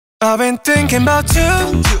I've been thinking about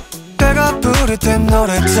you. 배가 부를 땐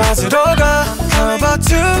노래 찾으러 가. How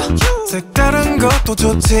about you? 색다른 것도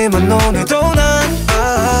좋지만 오늘도 난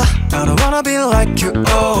I don't wanna be like you.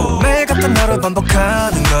 Oh, 매일 같은 하루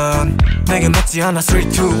반복하는 건 내게 맞지 않아.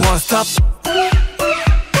 3, 2, 1, stop.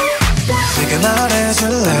 내게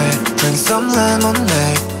말해줄래? Bring some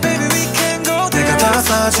lemonade. Baby we can go there. 내가 다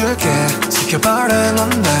사줄게. 지켜봐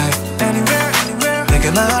lemonade. Anywhere, anywhere.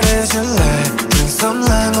 내게 말해줄래? Bring some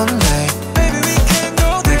lemonade. Baby we can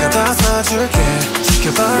go there. 내가 다 사줄게.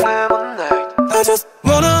 지켜봐 lemonade. I just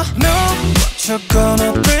wanna know what you're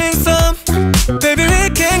gonna bring some. Baby we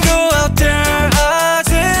can go out there.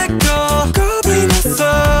 아직도 겁이 났어.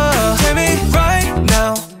 Tell me right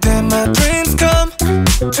now that my dreams come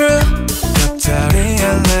true. 옆자리에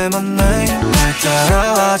lemonade. 날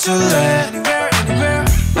따라와 줄래?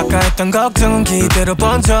 아까 했던 걱정은 기대로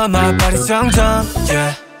번져. 말빨이 정정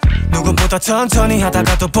yeah. 누구보다 천천히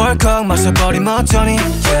하다가도 벌컥 마셔버리면 어쩌니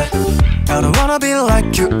yeah. I don't wanna be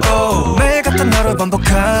like you. Oh, 매일 같은 하루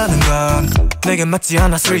반복하는 건 내게 맞지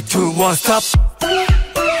않아. 3, 2, 1, stop.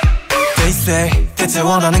 They say 대체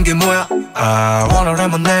원하는 게 뭐야? I want a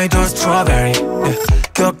lemonade or strawberry yeah.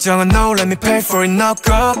 걱정은 no, let me pay for it. 너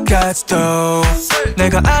것까지도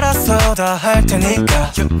내가 알아서 다 할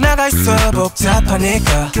테니까. 나가 있어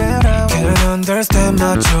복잡하니까. Can't understand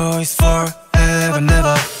my choice forever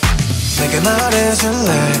never. 내게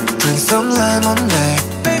말해줄래? Bring some lemonade.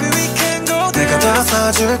 Baby we can go there. 내가 다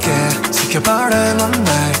사줄게. 지켜봐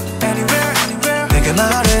lemonade. Anywhere, anywhere. 내게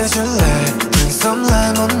말해줄래? Bring some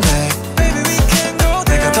lemonade. Baby we can go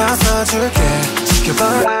there. 내가 다 사줄게. 지켜봐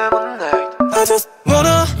lemonade. I just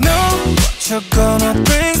wanna know what you're gonna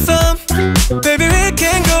bring some. Baby we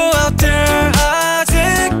can go out there.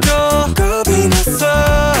 아직도 겁이 났어.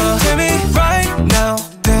 Tell me right now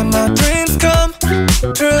that my dreams come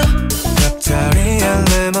true. 옆자리에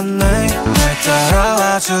lemonade. 날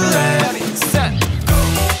따라와 줄래?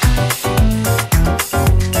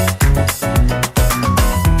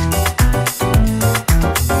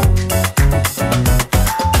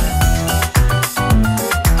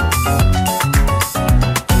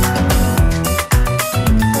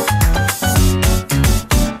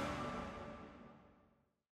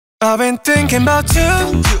 I've been thinking about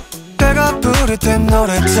you. 배가 부를 땐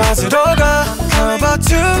노래 찾으러 가. How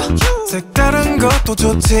about you? 색다른 것도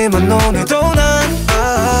좋지만 오늘도 난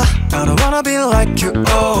I don't wanna be like you.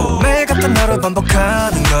 Oh, 매일 같은 하루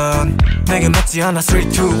반복하는 건 내게 맞지 않아.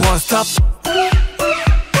 3, 2, 1, stop.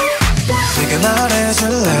 내게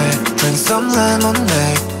말해줄래? Bring some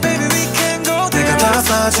lemonade. Baby we can go there. 내가 다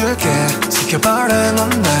사줄게. 지켜봐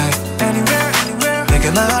lemonade. Anywhere, anywhere.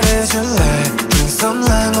 내게 말해줄래? Bring some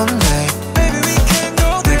lemonade. Baby we can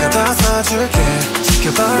go there. 내가 다 사줄게.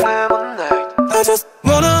 지켜봐 lemonade. I just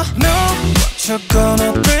wanna know what you're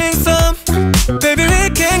gonna bring some. Baby we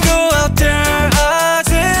can go out there.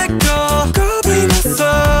 아직도 겁이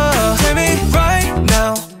났어. Tell me right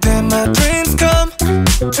now that my dreams come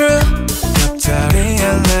true. 옆자리에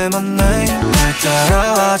lemonade. 날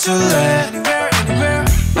따라와 줄래?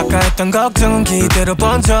 아까 했던 걱정은 기대로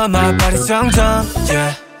번져. 말빨이 정정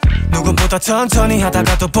yeah. 누구보다 천천히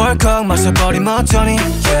하다가도 벌컥 마셔버리면 어쩌니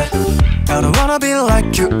yeah. I don't wanna be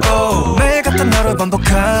like you. Oh, 매일 같은 하루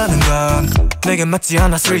반복하는 건 내게 맞지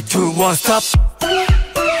않아. 3, 2, 1, stop.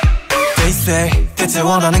 They say 대체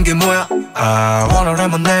원하는 게 뭐야? I want a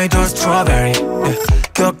lemonade or strawberry yeah.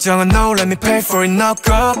 걱정은 no, let me pay for it. 너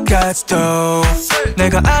것까지도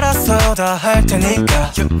내가 알아서 다 할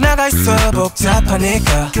테니까. 나가 있어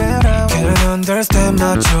복잡하니까. Can't understand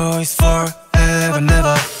my choice forever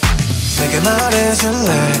never. 내게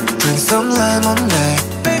말해줄래? Bring some lemonade.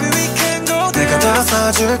 Baby we can go there. 내가 다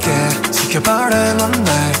사줄게. 지켜봐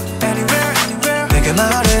lemonade. Anywhere, anywhere. 내게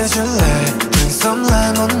말해줄래? Bring some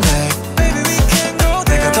lemonade. Baby we can go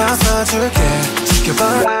there. 내가 다 사줄게. 지켜봐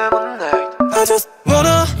lemonade. I just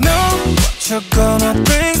wanna know what you're gonna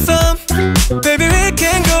bring some. Baby we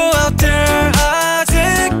can go out there.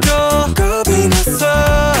 아직도 겁이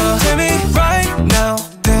났어. Tell me right now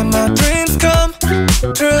that my dreams come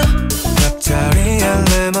true. 옆자리에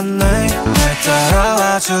lemonade. 날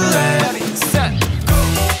따라와 줄래?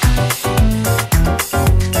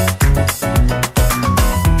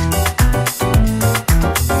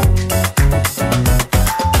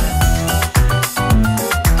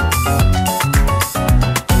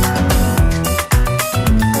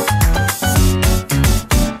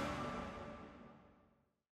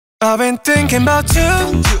 I've been thinking about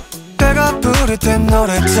you. 배가 부를 땐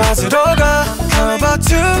노래 찾으러 가. How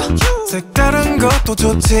about you? 색다른 것도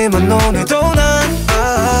좋지만 오늘도 난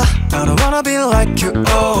I don't wanna be like you.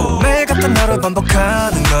 Oh, 매일 같은 하루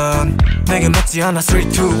반복하는 건 내게 맞지 않아.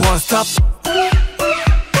 3, 2, 1, stop.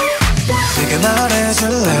 내게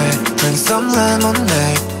말해줄래? Bring some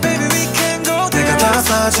lemonade. Baby we can go there. 내가 다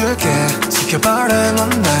사줄게. 지켜봐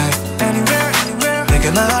lemonade. Anywhere, anywhere. 내게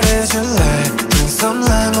말해줄래? Bring some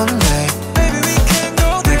lemonade. Baby we can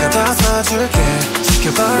go there. 내가 다 사줄게.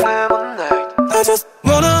 지켜봐 lemonade. I just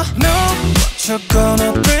wanna know what you're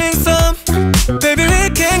gonna bring some. Baby we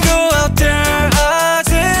can go out there.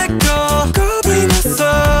 아직도 겁이 났어.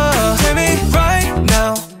 Tell me right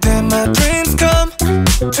now that my dreams come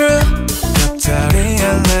true. 옆자리에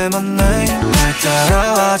lemonade. 날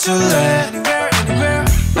따라와 줄래?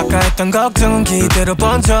 아까 했던 걱정은 기대로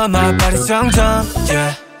번져. 말빨이 정정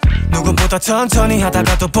yeah. 누구보다 천천히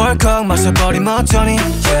하다가도 벌컥 마셔버리면 어쩌니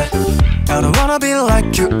yeah. I don't wanna be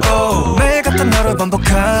like you. Oh, 매일 같은 하루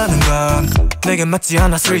반복하는 건 내게 맞지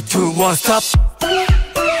않아. 3, 2, 1, stop.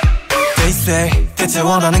 They say 대체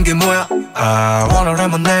원하는 게 뭐야? I want a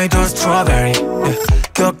lemonade or strawberry yeah.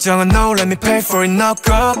 걱정은 no, let me pay for it. 너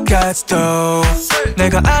것까지도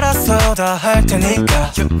내가 알아서 다 할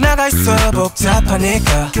테니까. 나가 있어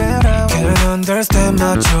복잡하니까. Can't understand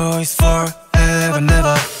my choice forever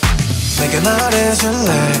never. 내게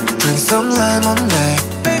말해줄래? Bring some lemonade.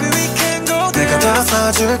 Baby we can go there. 내가 다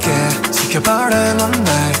사줄게. 지켜봐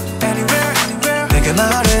lemonade. Anywhere, anywhere. 내게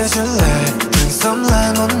말해줄래? Bring some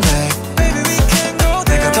lemonade. Baby we can go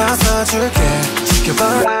there. 내가 다 사줄게. 지켜봐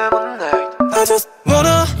lemonade. I just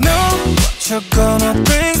wanna know what you're gonna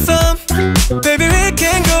bring some. Baby we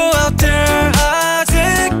can go out there.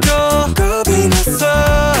 아직도 겁이 났어.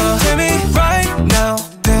 Tell me right now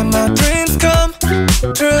that my dreams come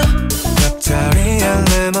true. 옆자리에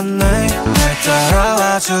lemonade. 날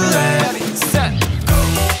따라와 줄래?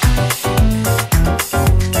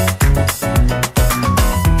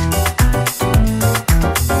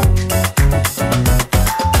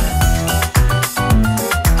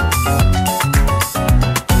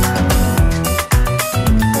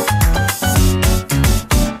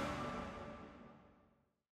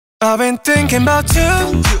 I've been thinking about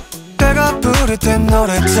you. 배가 부를 땐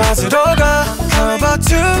노래 찾으러 가. How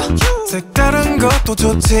about you? 색다른 것도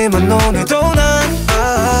좋지만 오늘도 난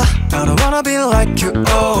I don't wanna be like you.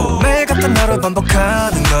 Oh, 매일 같은 하루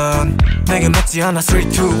반복하는 건 내게 맞지 않아. 3,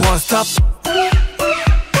 2, 1, stop.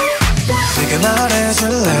 내게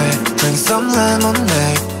말해줄래? Bring some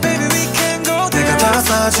lemonade. Baby we can go there. 내가 다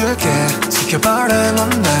사줄게. 지켜봐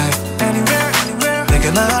lemonade. Anywhere, anywhere.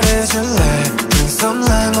 내게 말해줄래? Bring some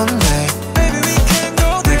lemonade. Baby we can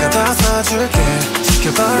go there. 내가 다 사줄게.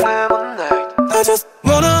 지켜봐 lemonade. I just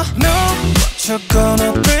wanna know what you're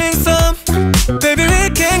gonna bring some. Baby we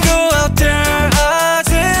can go out there.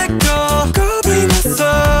 아직도 겁이 났어.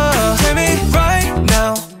 Tell me right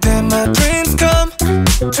now that my dreams come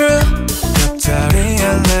true. 옆자리에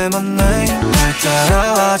lemonade. 날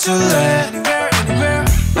따라와 줄래?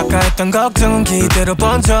 아까 했던 걱정은 기대로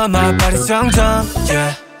번져. 말빨이 정정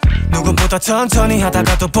yeah. 누구보다 천천히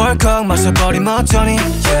하다가도 벌컥 마셔버리면 어쩌니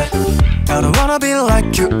yeah. I don't wanna be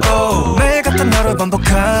like you. Oh, 매일 같은 하루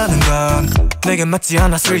반복하는 건 내게 맞지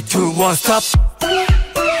않아. 3, 2, 1, stop.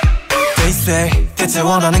 They say 대체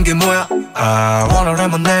원하는 게 뭐야? I want a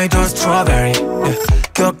lemonade or strawberry yeah.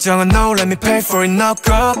 걱정은 no, let me pay for it. 너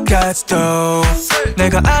것까지도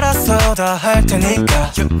내가 알아서 다 할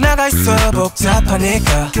테니까. 나가 있어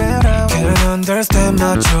복잡하니까. Can't understand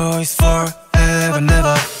my choice forever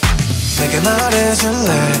never. 내게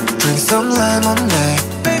말해줄래? Bring some lemonade.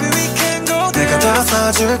 Baby we can go there. 내가 다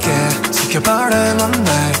사줄게. 지켜봐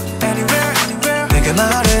lemonade. Anywhere, anywhere. 내게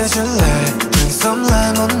말해줄래? Bring some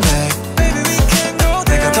lemonade. Baby we can go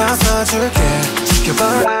there. 내가 다 사줄게. 지켜봐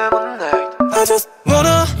lemonade. I just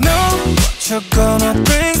wanna know what you're gonna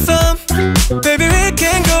bring some. Baby we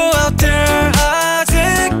can go out there.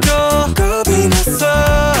 아직도 겁이 났어.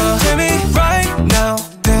 Tell me right now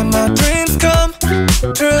that my dreams come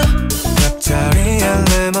true. 옆자리에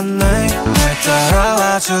lemonade. 날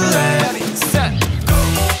따라와 줄래?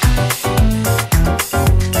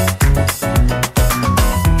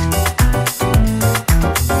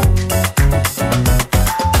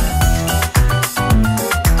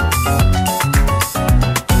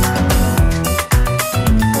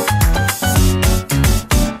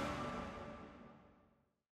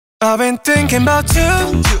 I've been thinking about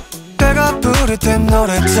you. 배가 부를 땐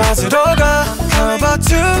노래 찾으러 가. How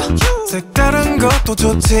about you? 색다른 것도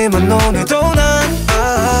좋지만 오늘도 난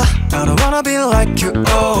I don't wanna be like you.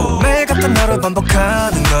 Oh, 매일 같은 하루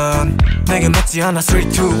반복하는 건 내게 맞지 않아.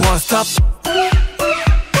 3, 2, 1, stop.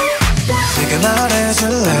 내게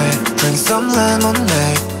말해줄래 Bring some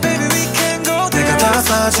lemonade Baby we can go there 내가 다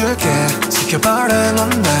사줄게 지켜봐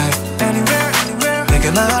lemonade Anywhere anywhere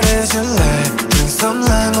내게 말해줄래 Bring some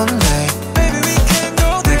lemonade Baby we can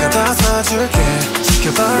go there 내가 다 사줄게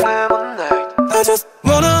지켜봐 lemonade I just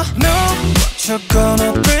wanna know what you're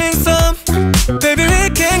gonna bring some Baby we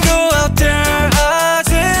can go out there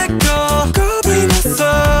아직도 겁이 났어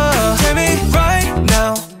Tell me right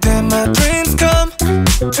now that my dreams come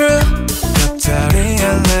true 옆자리에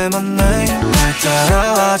lemonade 날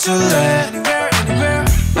따라와 줄래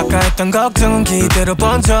아까 했던 걱정은 기대로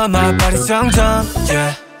번져 말빨이 정정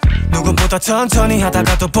yeah. 누구보다 천천히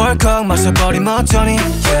하다가도 벌컥 마셔버리면 어쩌니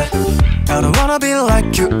yeah. I don't wanna be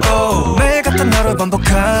like you oh. 매일 같은 하루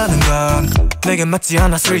반복하는 건 내게 맞지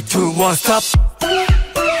않아 3, 2, 1 stop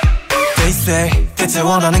They say 대체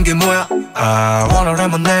원하는 게 뭐야 I want a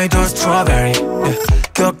lemonade or strawberry yeah.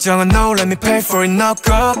 걱정은 no let me pay for it 너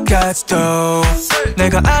것까지도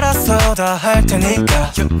내가 알아서 다 할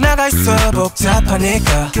테니까 나가 있어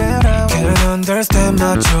복잡하니까 Can't understand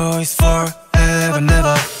my choice forever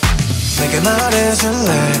never 내게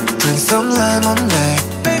말해줄래 Bring some lemonade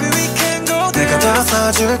Baby we can go there 내가 다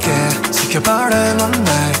사줄게 지켜봐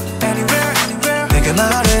lemonade Anywhere anywhere 내게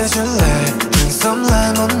말해줄래 Bring some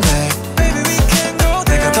lemonade Baby we can go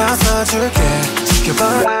there 내가 다 사줄게 지켜봐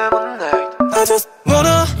lemonade I just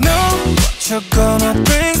wanna know what you're gonna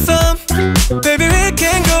bring some Baby we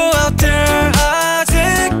can go out there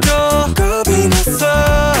아직도 겁이 났어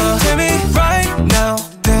Tell me right now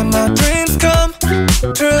that my dreams come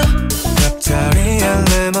true 옆자리에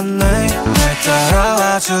lemonade 날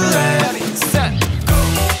따라와 줄래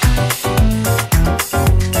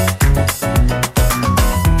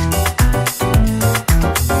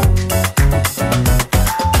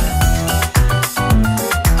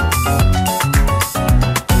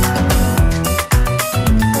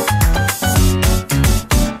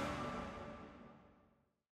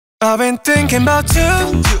I've been thinking about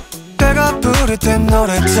you 배가 부를 땐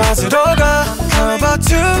노래 찾으러 가 How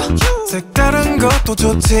about you 색다른 것도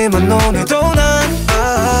좋지만 오늘도 난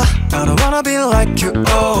I don't wanna be like you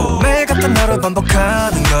oh. 매일 같은 하루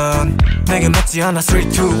반복하는 건 내게 맞지 않아 3, 2,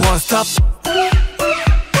 1 stop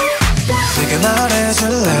내게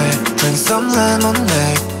말해줄래 Bring some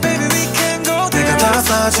lemonade Baby we can go there 내가 다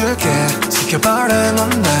사줄게 지켜봐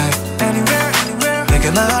lemonade Anywhere anywhere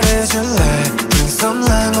내게 말해줄래 Bring some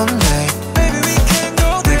lemonade Baby we can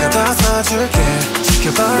go there 내가 다 사줄게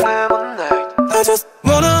지켜봐 lemonade I just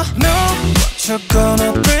wanna know what you're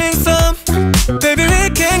gonna bring some Baby we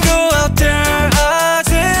can go out there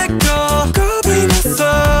아직도 겁이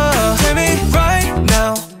났어 Tell me right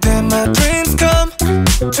now that my dreams come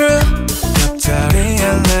true 옆자리에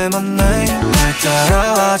lemonade 날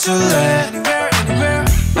따라와 줄래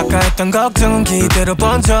아까 했던 걱정은 기대로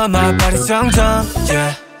번져 말빨이 정정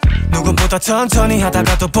yeah. 누구보다 천천히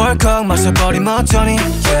하다가도 벌컥 마셔버리면 어쩌니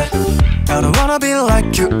yeah. I don't wanna be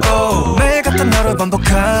like you oh. 매일 같은 하루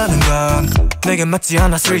반복하는 건 내게 맞지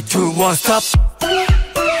않아 3, 2, 1 stop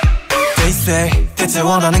They say 대체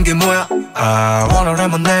원하는 게 뭐야 I want a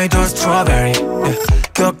lemonade or strawberry yeah.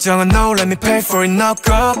 걱정은 no let me pay for it 너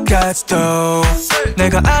것까지도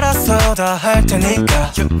내가 알아서 다 할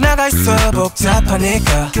테니까 나가 있어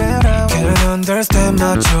복잡하니까 Can't understand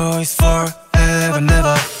my choice forever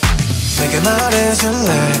never 내게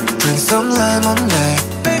말해줄래 Bring some lemonade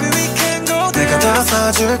Baby we can go there 내가 다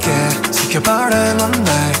사줄게 지켜봐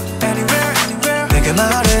lemonade Anywhere anywhere 내게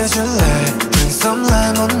말해줄래 Bring some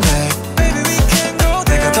lemonade Baby we can go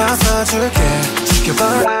there 내가 다 사줄게 지켜봐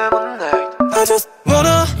lemonade I just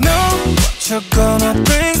wanna know what you're gonna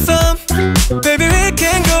bring some Baby we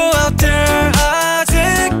can go out there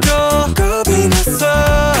아직도 겁이 났어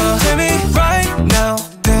Tell me right now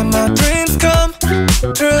that my dreams come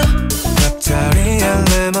true 옆자리에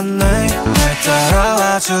lemonade 날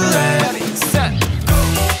따라와 줄래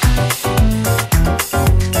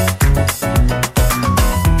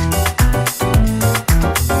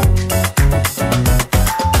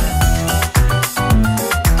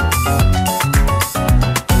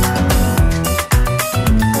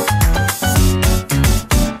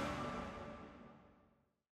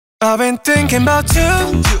I've been thinking about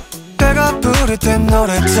you 배가 부를 땐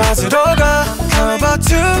노래 찾으러 가 How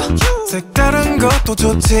about you 색다른 것도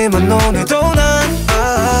좋지만 오늘도 난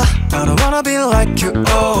I don't wanna be like you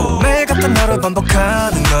oh. 매일 같은 하루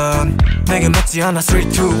반복하는 건 내게 맞지 않아 3, 2,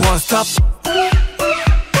 1 stop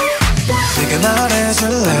내게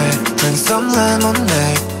말해줄래 Bring some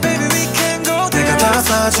lemonade Baby we can go there 내가 다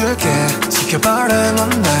사줄게 지켜봐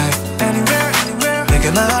lemonade Anywhere anywhere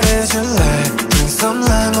내게 말해줄래 Bring some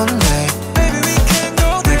lemonade Baby we can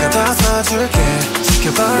go there 내가 다 사줄게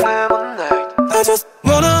지켜봐 I just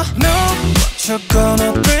wanna know what you're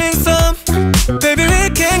gonna bring some Baby we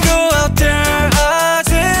can go out there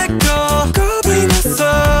아직도 겁이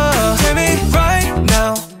났어 Tell me right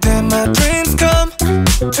now that my dreams come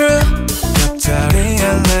true 옆자리에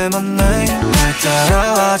lemonade 날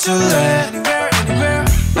따라와 줄래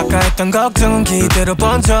아까 했던 걱정은 기대로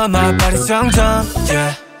번져 My body's 정정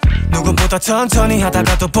yeah. 누구보다 천천히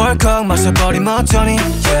하다가도 벌컥 마셔버리면 어쩌니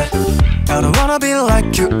yeah. I don't wanna be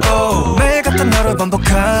like you oh. 매일 같은 하루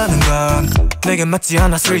반복하는 건 내게 맞지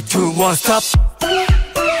않아 3, 2, 1 stop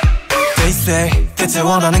They say 대체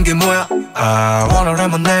원하는 게 뭐야 I want a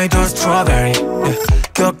lemonade or strawberry yeah.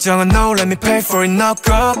 걱정은 no let me pay for it 너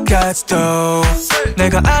것까지도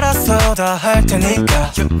내가 알아서 다 할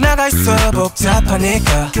테니까 나가 있어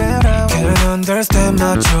복잡하니까 Can't understand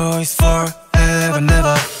my choice forever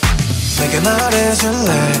never 내게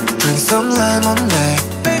말해줄래 Bring some lemonade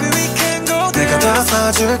Baby we can go there 내가 다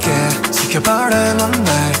사줄게 지켜봐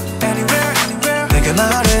lemonade Anywhere anywhere 내게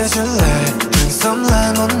말해줄래 Bring some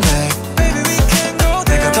lemonade Baby we can go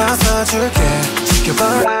there 내가 다 사줄게 지켜봐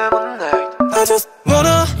lemonade I just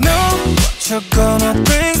wanna know what you're gonna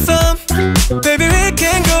bring some Baby we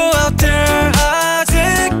can go out there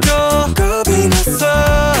아직도 겁이 났어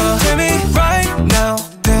Tell me right now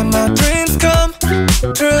that my dreams come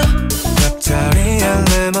true 옆자리에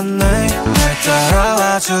lemonade 날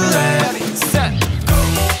따라와 줄래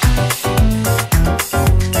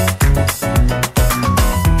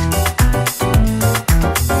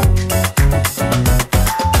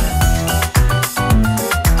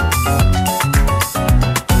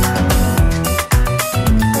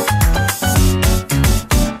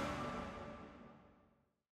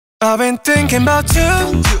I've been thinking about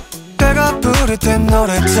you 배가 부를 땐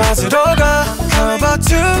노래 찾으러 가 How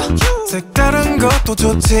about you 색다른 것도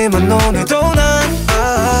좋지만 오늘도 난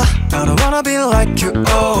I don't wanna be like you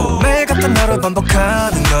oh. 매일 같은 하루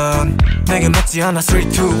반복하는 건 내게 맞지 않아 3, 2,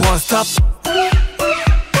 1 stop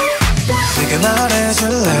내게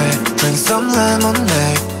말해줄래 Bring some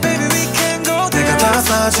lemonade Baby we can go there 내가 다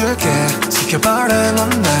사줄게 지켜봐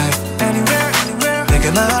lemonade Anywhere anywhere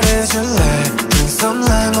내게 말해줄래 Bring some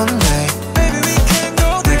lemonade Baby we can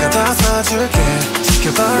go there 내가 다 사줄게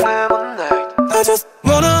지켜봐 lemonade I just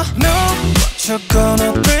wanna know what you're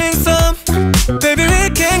gonna bring some Baby we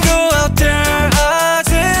can go out there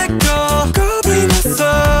아직도 겁이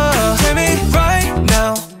났어 Tell me right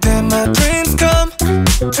now that my dreams come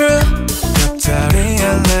true 옆자리에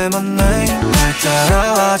lemonade 날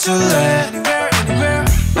따라와 줄래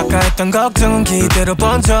아까 했던 걱정은 기대로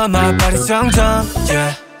번져 My body's 정정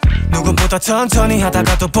yeah. 누구보다 천천히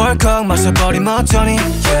하다가도 벌컥 마셔버리면 어쩌니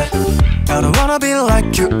yeah. I don't wanna be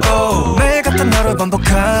like you oh. 매일 같은 하루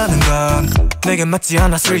반복하는 건 내게 맞지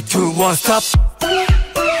않아 3, 2, 1 stop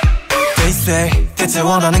They say 대체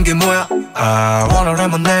원하는 게 뭐야 I want a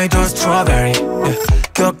lemonade or strawberry yeah.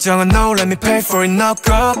 걱정은 no let me pay for it 너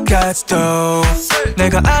것까지도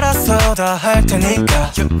내가 알아서 다 할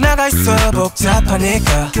테니까 나가 있어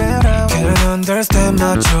복잡하니까 Can't understand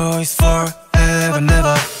my choice forever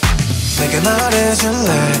never 내게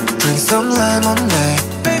말해줄래 Bring some lemonade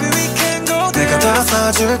Baby we can go there 내가 다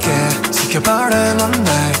사줄게 지켜봐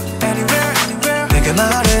lemonade Anywhere anywhere 내게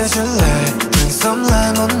말해줄래 Bring some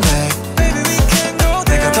lemonade Baby we can go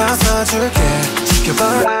there 내가 다 사줄게 지켜봐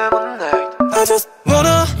lemonade I just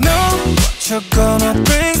wanna know what you're gonna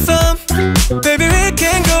bring some Baby we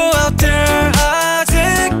can go out there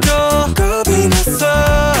아직도 겁이 났어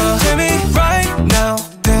Tell me right now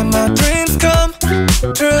that my dreams come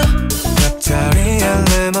true 옆자리에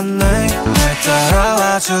lemonade 날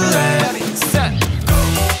따라와 줄래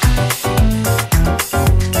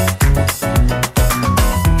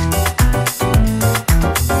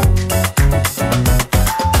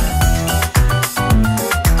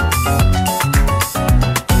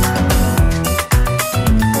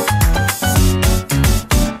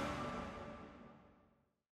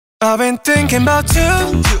I've been thinking about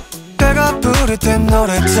you 배가 부를 땐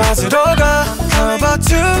노래 찾으러 가 How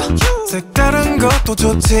about you 색다른 것도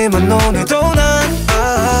좋지만 오늘도 난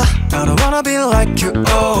I don't wanna be like you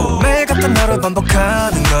oh. 매일 같은 하루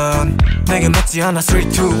반복하는 건 내게 맞지 않아 3, 2,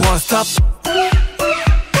 1 stop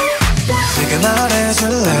내게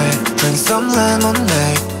말해줄래 Bring some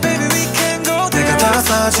lemonade Baby we can go there 내가 다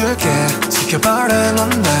사줄게 지켜봐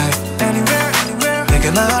lemonade Anywhere anywhere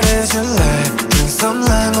내게 말해줄래 Bring some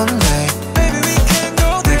lemonade Baby we can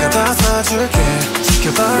go there 내가 다 사줄게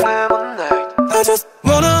지켜봐 lemonade I just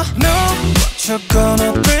wanna know what you're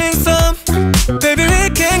gonna bring some Baby we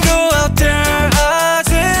can go out there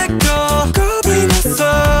아직도 겁이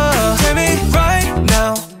났어 Tell me right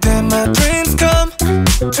now that my dreams come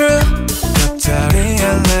true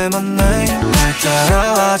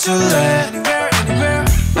따라와줄래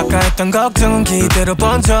아까 했던 걱정은 기대로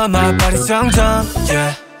번져 말빨이 정정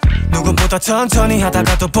yeah. 누구보다 천천히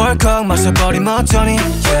하다가도 벌컥 마셔버리면 어쩌니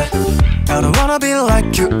yeah. I don't wanna be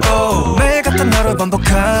like you oh. 매일 같은 하루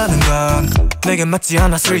반복하는 건 내게 맞지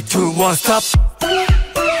않아 3, 2, 1 stop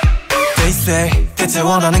They say 대체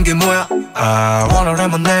원하는 게 뭐야 I wanna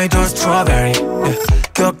lemonade or strawberry yeah.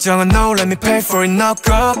 걱정은 no let me pay for it 너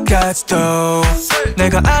것까지도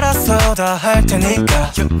내가 알아서 다 할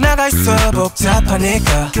테니까 나가 있어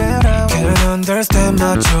복잡하니까 Can't understand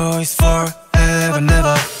my choice forever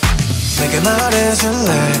never 내게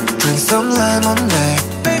말해줄래 Bring some lemonade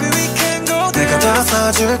Baby we can go there 내가 다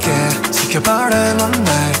사줄게 지켜봐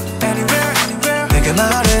lemonade Anywhere anywhere 내게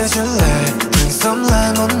말해줄래 Bring some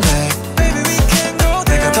lemonade Baby we can go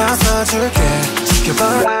there 내가 다 사줄게 지켜봐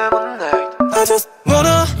lemonade I just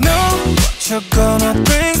wanna know what you're gonna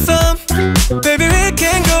bring some Baby we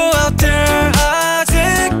can go out there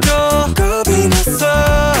아직도 겁이 났어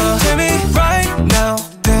Tell me right now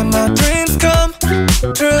that my dreams come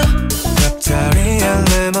true 옆자리에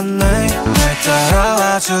lemonade 날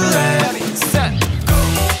따라와 줄래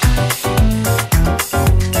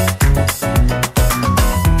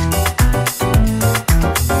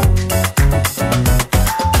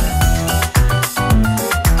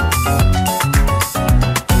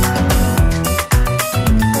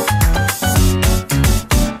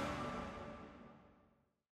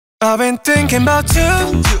I've been thinking about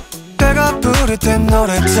you 배가 부를 땐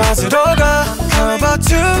노래 찾으러 가 How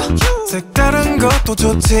about you 색다른 것도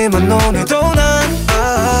좋지만 오늘도 난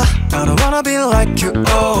I don't wanna be like you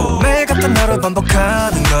oh. 매일 같은 하루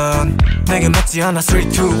반복하는 건 내게 맞지 않아 3, 2,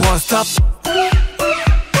 1 stop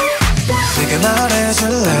내게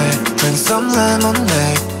말해줄래 Bring some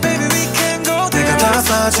lemonade Baby we can go there 내가 다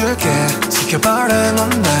사줄게 지켜봐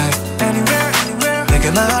lemonade Anywhere anywhere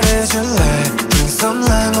내게 말해줄래 Bring some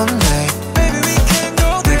lemonade Baby we can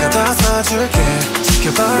go there 내가 다 사줄게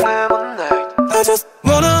지켜봐 lemonade I just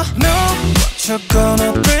wanna know what you're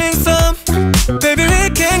gonna bring some Baby we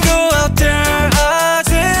can go out there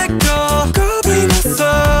아직도 겁이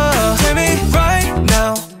났어 Tell me right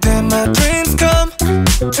now that my dreams come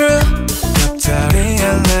true 옆자리에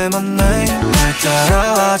lemonade 날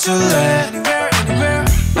따라와 줄래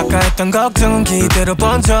아까 했던 걱정은 기대로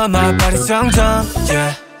번져 말빨이 정정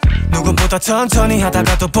yeah. 누구보다 천천히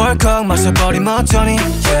하다가도 벌컥 마셔버리면 어쩌니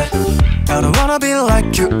yeah. I don't wanna be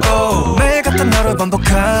like you oh. 매일 같은 하루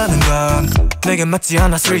반복하는 건 내게 맞지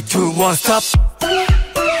않아 3, 2, 1 stop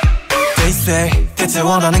They say 대체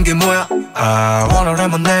원하는 게 뭐야 I wanna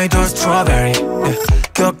lemonade or strawberry yeah.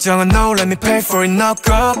 걱정은 no let me pay for it 너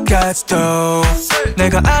것까지도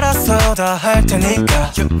내가 알아서 다 할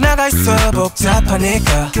테니까 나가 있어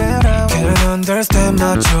복잡하니까 Can't understand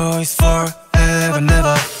my choice forever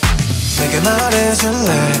never 내게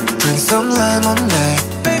말해줄래 Bring some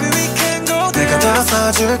lemonade Baby we can go there 내가 다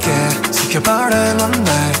사줄게 지켜봐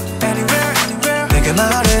lemonade Anywhere anywhere 내게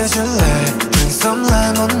말해줄래 Bring some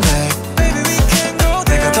lemonade Baby we can go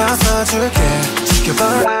there 내가 다 사줄게 지켜봐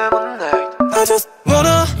lemonade I just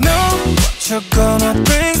wanna know what you're gonna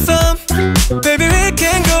bring some Baby we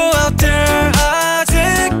can go out there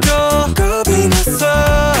아직도 겁이 났어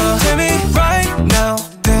Tell me right now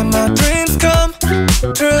that my dreams come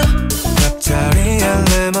true 옆자리에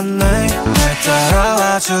lemonade 날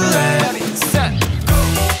따라와 줄래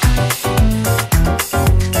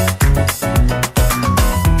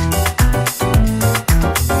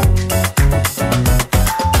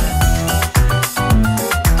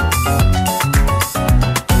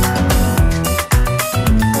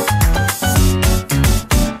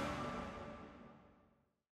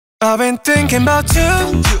I've been thinking about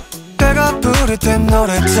you 배가 부를 땐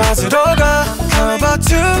노래 찾으러 가 How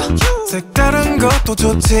about you 색다른 것도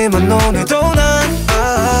좋지만 오늘도 난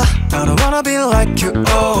I don't wanna be like you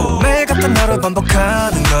oh. 매일 같은 하루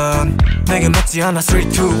반복하는 건 내게 맞지 않아 3, 2,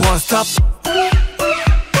 1 stop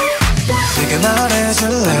내게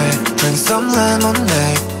말해줄래 Bring some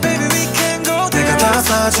lemonade Baby we can go there 내가 다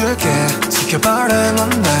사줄게 지켜봐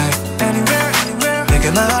lemonade Anywhere anywhere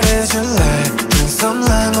내게 말해줄래 Bring some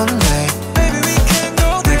lemonade Baby we can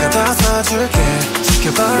go there 내가 다 사줄게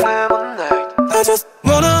지켜봐 lemonade I just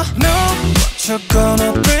wanna know what you're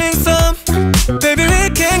gonna bring some Baby we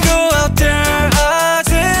can go out there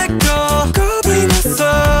아직도 겁이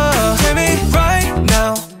났어 Tell me right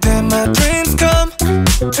now that my dreams come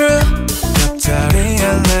true 옆자리에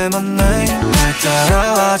lemonade 날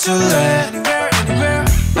따라와 줄래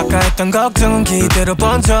아까 했던 걱정은 기대로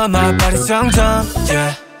번져 말빨이 정정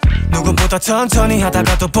yeah. 누구보다 천천히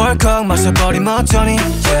하다가도 벌컥 마셔버리면 어쩌니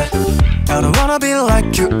yeah. I don't wanna be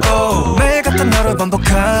like you oh. 매일 같은 하루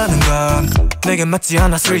반복하는 건 내게 맞지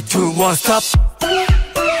않아 3, 2, 1 stop.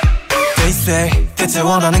 They say 대체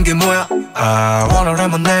원하는 게 뭐야? I want a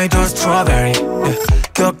lemonade or strawberry, yeah.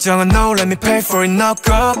 걱정은 no, let me pay for it. 너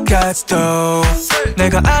것까지도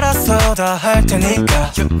내가 알아서 다 할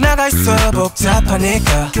테니까. 나가 있어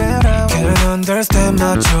복잡하니까. Can't understand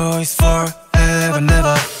my choice forever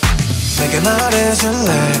never. 내게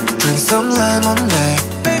말해줄래? Drink some lemonade.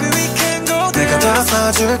 Baby we can go there. 내가 다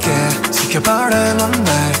사줄게. 지켜봐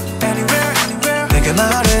lemonade. Anywhere, anywhere. 내게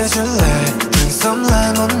말해줄래? Drink some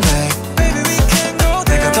lemonade. Baby we can go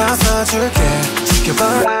there. 내가 다 사줄게. 지켜봐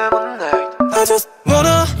lemonade. I just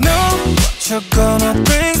wanna know what you're gonna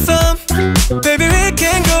bring some. Baby we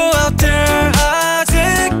can go out there.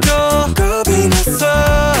 아직도 겁이 났어.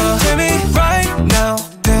 Tell me right now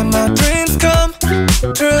that my dreams come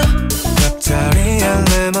true. 옆자리에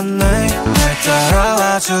lemonade. 날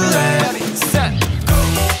따라와 줄래?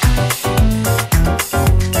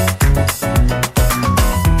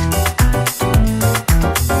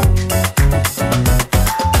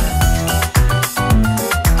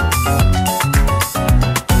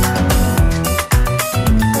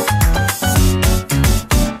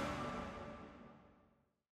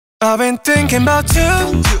 I've been thinking about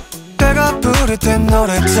you. 배가 부를 땐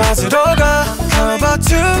노래 찾으러 가. How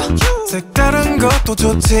about you? 색다른 것도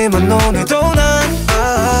좋지만 오늘도 난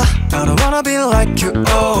I don't wanna be like you.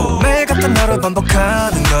 Oh, 매일 같은 하루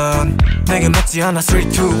반복하는 건 내게 맞지 않아. 3,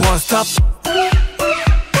 2, 1 stop.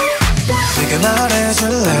 내게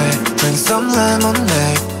말해줄래? Bring some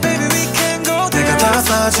lemonade. Baby we can go there. 내가 다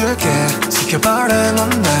사줄게. 지켜봐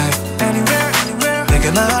lemonade. Anywhere, anywhere.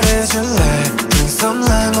 내게 말해줄래? Bring some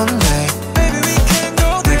lemonade. Baby we can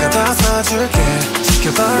go there. 내가 다 사줄게.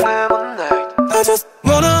 지켜봐 lemonade. I just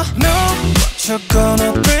wanna know what you're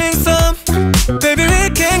gonna bring some. Baby we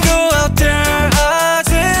can go out there.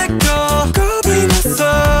 아직도 겁이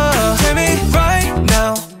났어. Tell me right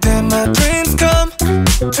now that my dreams come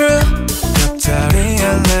true. 옆자리에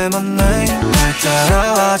lemonade. 날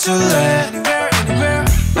따라와 줄래?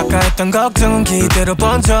 아까 했던 걱정은 기대로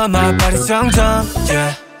번져. 말빨이 정정,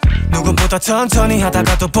 yeah. 누구보다 천천히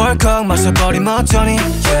하다가도 벌컥 마셔버리면 어쩌니,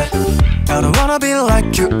 yeah. I don't wanna be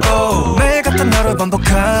like you. Oh, 매일 같은 하루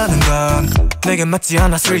반복하는 건 내게 맞지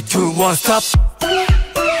않아. 3, 2, 1 stop.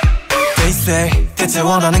 They say 대체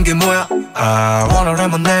원하는 게 뭐야? I want a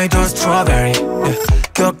lemonade or strawberry, yeah.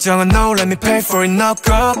 걱정은 no, let me pay for it. 너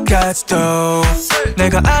것까지도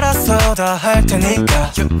내가 알아서 다 할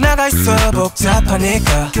테니까. 나가 있어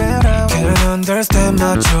복잡하니까. Can't understand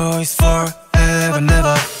my choice forever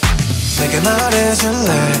never. 내게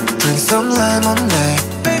말해줄래? Drink some lemonade.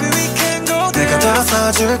 Baby we can go there. 내가 다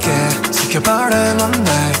사줄게. 지켜봐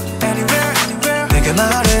lemonade. Anywhere, anywhere. 내게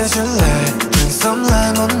말해줄래? Drink some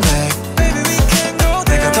lemonade. Baby we can go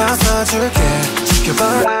there. 내가 다 사줄게. 지켜봐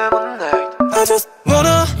lemonade. I just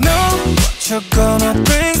wanna know what you're gonna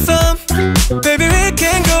bring some. Baby we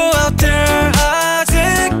can go out there.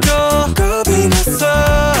 아직도 겁이 났어.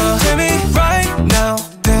 Tell me right now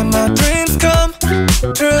that my dreams come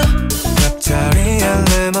true. 옆자리에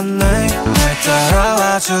lemonade. 날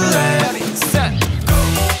따라와 줄래?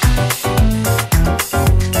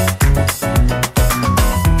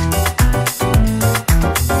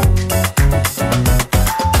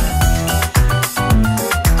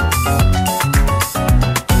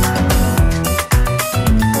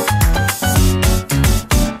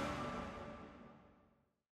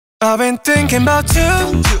 I've been thinking about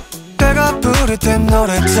you. 배가 부를 땐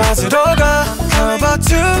노래 찾으러 가. How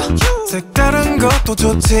about you? 색다른 것도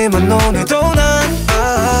좋지만 오늘도 난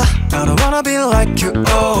I don't wanna be like you.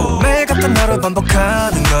 Oh, 매일 같은 하루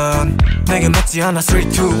반복하는 건 내게 맞지 않아. 3,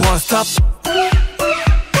 2, 1 stop.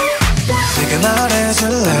 내게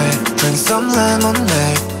말해줄래? Drink some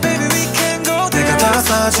lemonade. Baby we can go there. 내가 다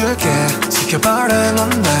사줄게. 지켜봐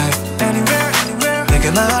lemonade. Anywhere, anywhere.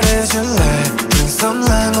 내게 말해줄래? Drink some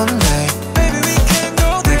lemonade. Baby we can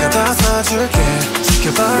go there. 내가 다 사줄게.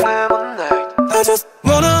 지켜봐 lemonade. I just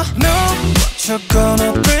wanna know what you're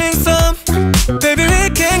gonna bring some. Baby we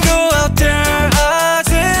can go out there.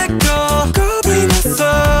 아직도 겁이 났어.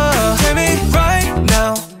 Tell me right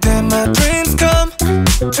now that my dreams come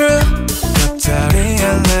true. 옆자리에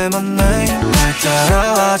lemonade. 날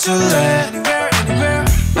따라와 줄래?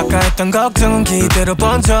 아까 했던 걱정은 기대로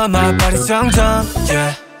번져. 말빨이 정정,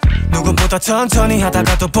 yeah. 누구보다 천천히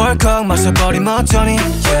하다가도 벌컥 마셔버리면 어쩌니,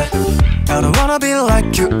 yeah. I don't wanna be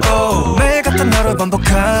like you. Oh, 매일 같은 하루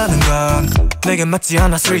반복하는 건 내게 맞지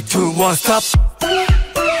않아. 3, 2, 1 stop.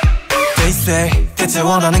 They They say 대체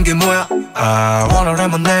원하는 게 뭐야 I want a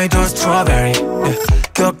lemonade or strawberry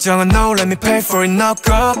걱정은 no let me pay for it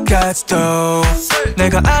너것까지도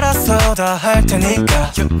내가 알아서 다 할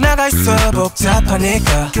테니까 나가 있어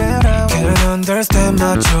복잡하니까 Can't understand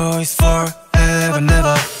my choice forever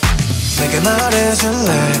never 내게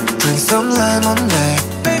말해줄래 Bring some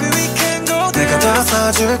lemonade Baby we can go there 내가 다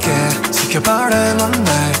사줄게 지켜봐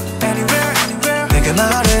lemonade Anywhere anywhere 내게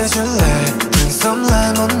말해줄래 Bring some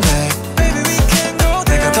lemonade Baby we can go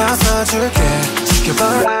there 내가 다 사줄게 지켜봐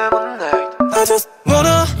lemonade I just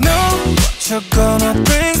wanna know what you're gonna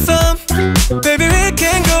bring some Baby we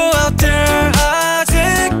can go out there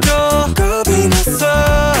아직도 겁이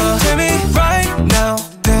났어 Tell me right now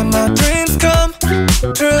that my dreams come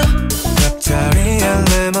true 옆자리에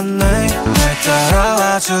lemonade 날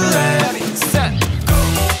따라와 줄래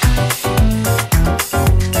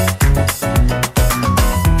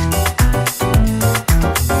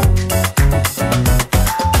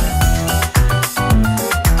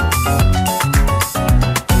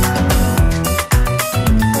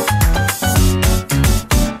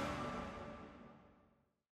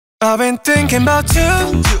I've been thinking about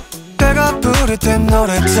you 배가 부를 땐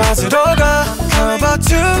노래 찾으러 가 How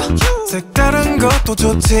about you 색다른 것도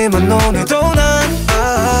좋지만 오늘도 난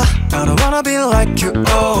I don't wanna be like you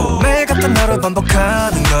oh 매일 같은 하루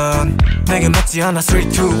반복하는 건 내게 맞지 않아 3, 2,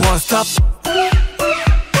 1 stop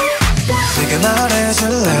내게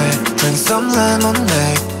말해줄래 Bring some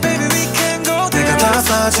lemonade Baby we can go there 내가 다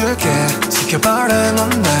사줄게 지켜봐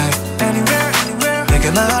lemonade Anywhere anywhere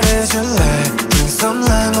내게 말해줄래 Bring some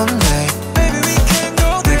lemonade Baby we can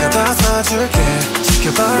go there 내가 다 사줄게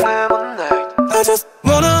지켜봐 lemonade I just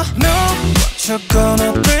wanna know what you're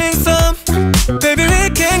gonna bring some Baby we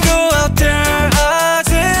can go out there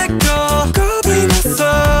아직도 겁이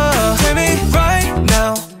났어 Tell me right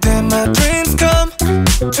now that my dreams come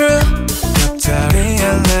true 옆자리에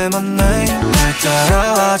lemonade 날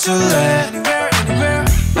따라와 줄래 Anywhere anywhere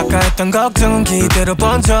아까 했던 걱정은 기대로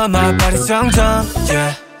번져 말빨이 정정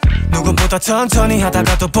yeah 누구보다 천천히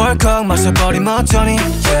하다가도 벌컥 마셔버리면 어쩌니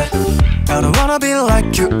yeah I don't wanna be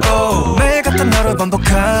like you oh 매일 같은 하루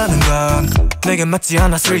반복하는 건 내게 맞지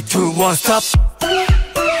않아 3, 2, 1 stop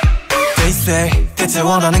They say 대체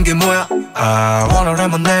원하는 게 뭐야 I want a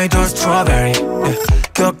lemonade or strawberry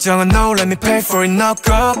걱정은 no let me pay for it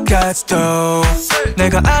너것까지도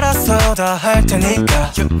내가 알아서 다 할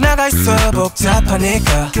테니까 나가 있어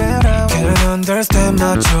복잡하니까 Can't understand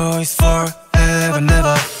my choice forever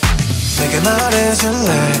never 내게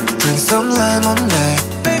말해줄래 Bring some lemonade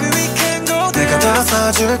Baby we can go there 내가 다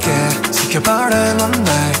사줄게 지켜봐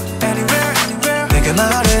lemonade Anywhere anywhere 내게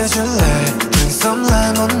말해줄래 Bring some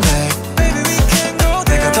lemonade Baby we can go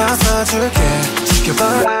there 내가 다 사줄게 지켜봐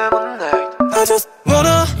lemonade I just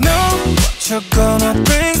wanna know what you're gonna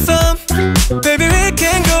bring some Baby we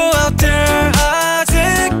can go out there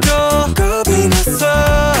아직도 겁이 났어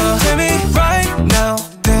Tell me right now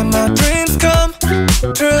that my dreams come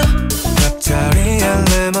true 옆자리에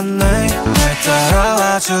lemonade 날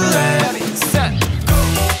따라와 줄래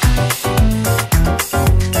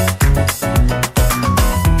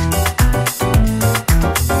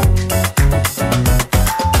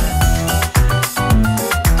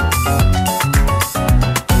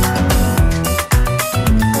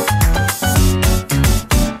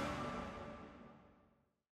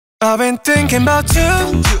I've been thinking about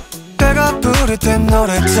you 배가 부를 땐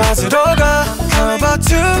노래 찾으러 가 How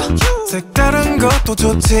about you 색다른 것도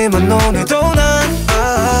좋지만 오늘도 난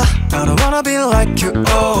I don't wanna be like you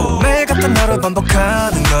oh 매일 같은 하루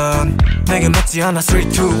반복하는 건 내게 맞지 않아 3, 2,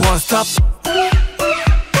 1 stop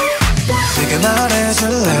내게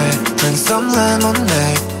말해줄래 Bring some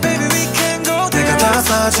lemonade Baby we can go there 내가 다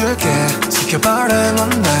사줄게 지켜봐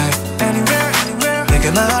lemonade Anywhere anywhere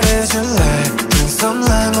내게 말해줄래 Bring some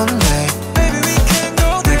lemonade Baby we can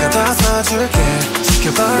go there 내가 다 사줄게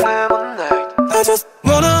지켜봐 lemonade I just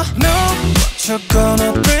wanna know what you're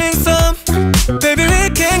gonna bring some Baby we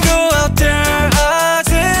can go out there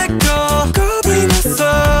아직도 겁이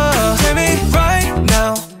났어 Tell me right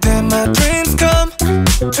now that my dreams come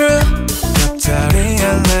true 옆자리에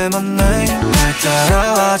lemonade 날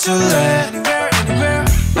따라와 줄래 Anywhere anywhere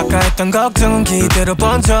아까 했던 걱정은 기대로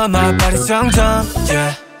번져 말빨이 정정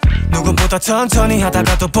yeah 누구보다 천천히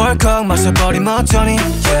하다가도 벌컥 마셔버리면 어쩌니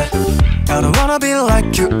yeah I don't wanna be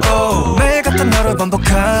like you oh 매일 같은 하루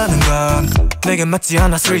반복하는 건 내게 맞지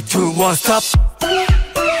않아 3, 2, 1 stop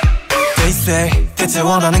They say 대체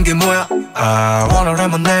원하는 게 뭐야 I want a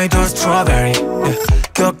lemonade or strawberry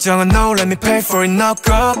걱정은 no let me pay for it 너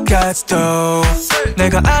것까지도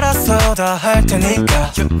내가 알아서 다 할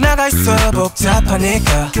테니까 나가 있어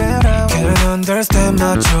복잡하니까 Can't understand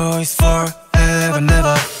my choice forever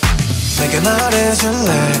never 내게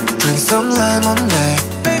말해줄래 Bring some lemonade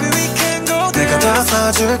Baby we can go there 내가 다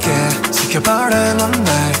사줄게 지켜봐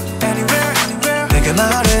lemonade Anywhere anywhere 내게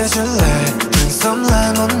말해줄래 Bring some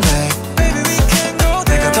lemonade Baby we can go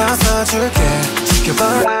there 내가 다 사줄게 지켜봐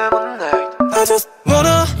lemonade I just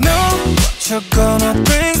wanna know what you're gonna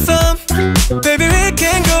bring some Baby we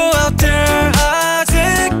can go out there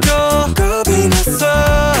아직도 겁이 났어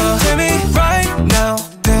Tell me right now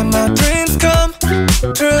that my dreams come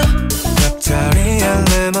true 옆자리에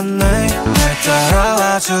lemonade 날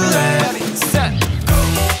따라와 줄래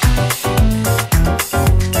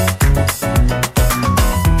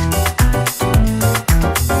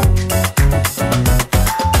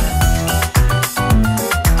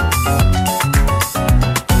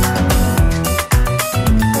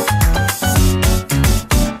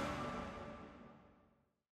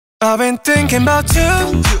I've been thinking about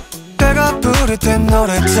you 배가 부를 땐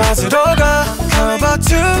노래 찾으러 가 How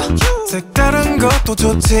about you 색다른 것도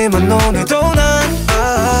좋지만 오늘도 난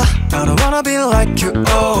I don't wanna be like you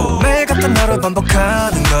oh 매일 같은 하루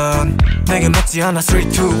반복하는 건 내게 맞지 않아 3, 2,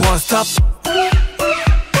 1 stop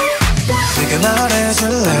내게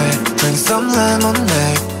말해줄래 Bring some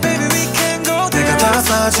lemonade Baby we can go there 내가 다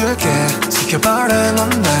사줄게 지켜봐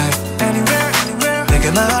lemonade Anywhere anywhere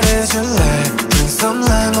내게 말해줄래 Bring some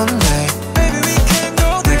lemonade Baby we can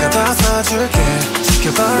go there 내가 다 사줄게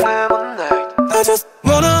지켜봐 lemonade I just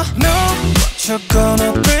wanna know what you're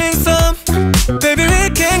gonna bring some Baby we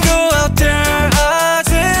can go out there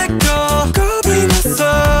아직도 겁이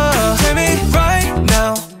났어 Tell me right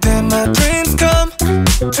now that my dreams come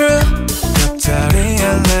true 옆자리에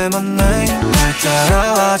lemonade 날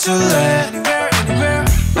따라와 줄래 Anywhere anywhere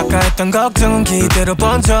아까 했던 걱정은 기대로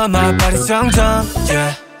번져 말빨이 정정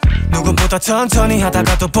yeah 누구보다 천천히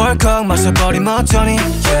하다가도 벌컥 마셔버리면 어쩌니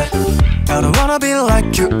yeah. I don't wanna be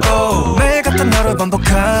like you oh 매일 같은 하루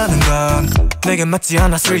반복하는 건 내게 맞지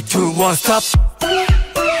않아 3, 2, 1 stop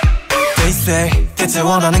They say 대체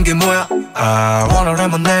원하는 게 뭐야 I want a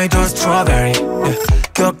lemonade or strawberry yeah.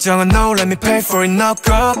 걱정은 no let me pay for it 너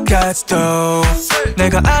것까지도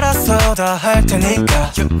내가 알아서 다 할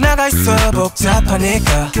테니까 나가 있어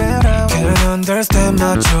복잡하니까 Can't understand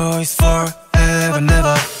my choice forever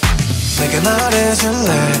never 내게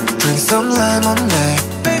말해줄래 Bring some lemonade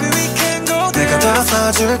Baby we can go there 내가 다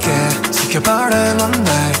사줄게 지켜봐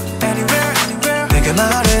lemonade Anywhere anywhere 내게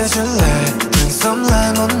말해줄래 Bring some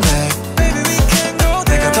lemonade Baby we can go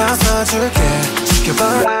there 내가 다 사줄게 지켜봐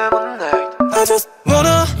lemonade I just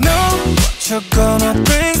wanna know what you're gonna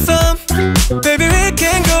bring some Baby we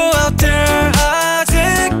can go out there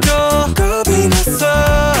아직도 겁이 났어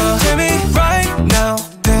Tell me right now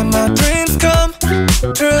that my dreams come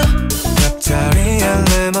true 옆자리에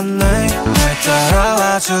lemonade 날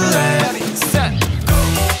따라와 줄래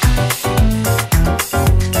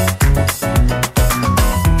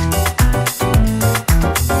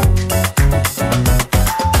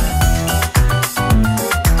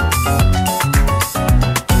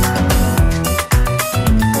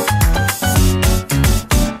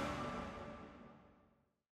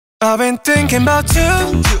I've been thinking about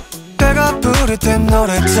you 배가 부를 땐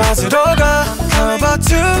노래 찾으러 가 How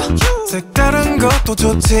about you 색다른 것도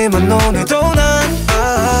좋지만 오늘도 난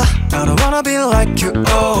I don't wanna be like you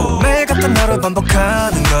oh 매일 같은 하루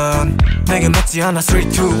반복하는 건 내게 맞지 않아 3, 2,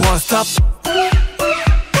 1 stop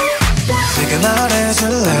내게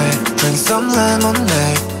말해줄래 Bring some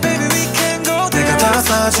lemonade Baby we can go there 내가 다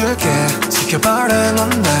사줄게 지켜봐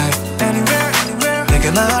lemonade Anywhere anywhere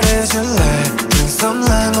내게 말해줄래 Bring some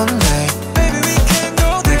lemonade Baby we can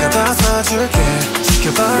go there 내가 다 사줄게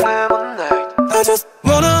지켜봐 lemonade I just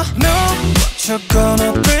wanna know what you're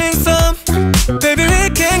gonna bring some Baby we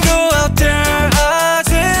can go out there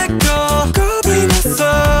아직도 겁이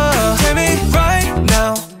났어 Tell me right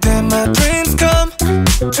now that my dreams come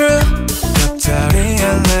true 옆자리에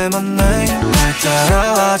lemonade 날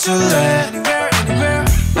따라와 줄래 Anywhere anywhere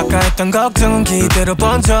아까 했던 걱정은 기대로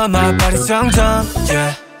번져 말빨이 정정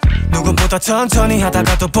yeah 누구보다 천천히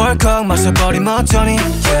하다가도 벌컥 마셔버리면 어쩌니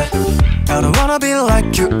yeah. I don't wanna be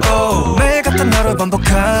like you oh 매일 같은 하루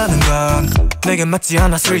반복하는 건 내게 맞지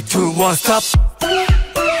않아 3, 2, 1 stop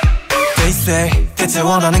They say 대체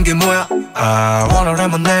원하는 게 뭐야 I want a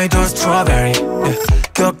lemonade or strawberry yeah.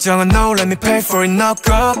 걱정은 no let me pay for it 너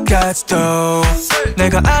것까지도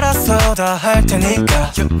내가 알아서 다 할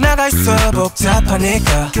테니까 나가 있어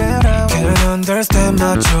복잡하니까 Can't understand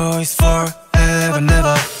my choice forever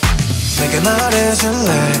never 내게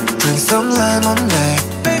말해줄래 Bring some lemonade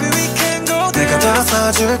Baby we can go there 내가 다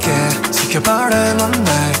사줄게 지켜봐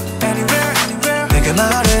lemonade Anywhere anywhere 내게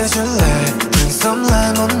말해줄래 Bring some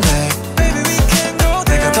lemonade Baby we can go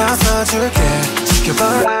there 내가 다 사줄게 지켜봐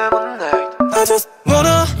lemonade I just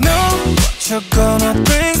wanna know what you're gonna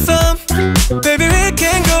bring some Baby we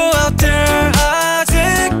can go out there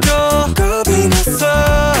아직도 겁이 났어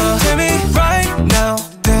Tell me right now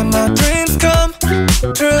that my dreams come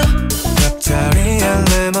true 옆자리에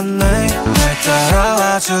lemonade 날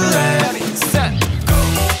따라와 줄래 Set, go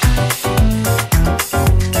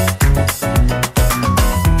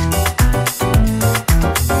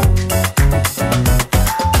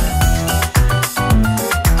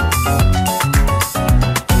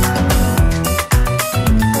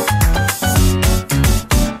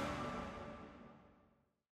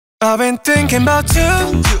I've been thinking about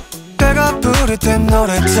you 배가 부를 땐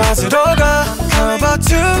노래 찾으러 가 How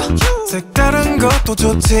about you 색다른 것도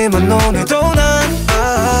좋지만 오늘도 난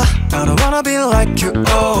I don't wanna be like you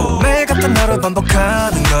oh 매일 같은 하루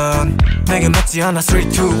반복하는 건 내게 맞지 않아 3, 2,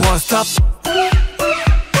 1 stop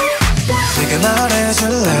내게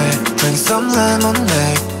말해줄래 Bring some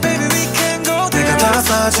lemonade Baby we can go there 내가 다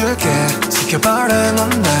사줄게 지켜봐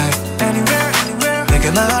lemonade Anywhere anywhere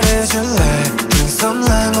내게 말해줄래 Bring some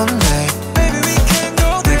lemonade Baby we can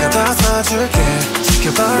go there 내가 다 사줄게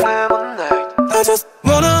지켜봐 lemonade I just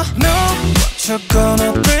wanna know what you're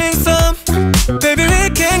gonna bring some Baby we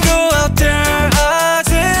can go out there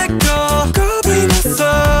아직도 겁이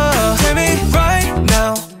났어 Tell me right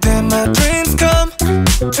now that my dreams come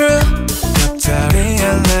true 옆자리에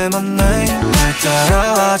lemonade 날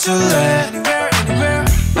따라와 줄래 Anywhere anywhere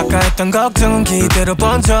아까 했던 걱정은 기대로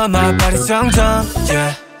번져 말빨이 정정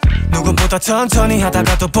yeah 누구보다 천천히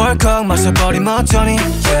하다가도 벌컥 마셔버리면 어쩌니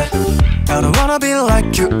yeah I don't wanna be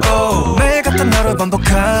like you oh 매일 같은 하루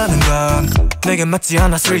반복하는 건 내게 맞지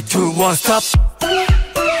않아 3, 2, 1 stop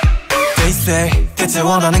They say 대체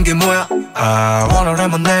원하는 게 뭐야 I want a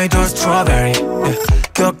lemonade or strawberry yeah.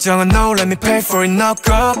 걱정은 no let me pay for it 너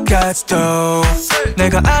것까지도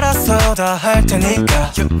내가 알아서 다 할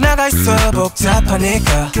테니까 나가 있어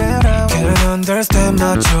복잡하니까 Can't understand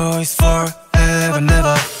my choice forever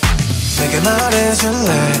never 내게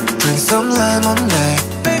말해줄래 Bring some lemonade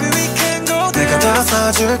Baby we can go there 내가 다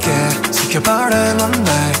사줄게 지켜봐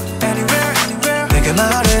lemonade Anywhere anywhere 내게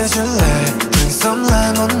말해줄래 Bring some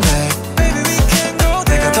lemonade Baby we can go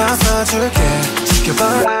there 내가 다 사줄게 지켜봐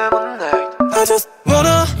lemonade I just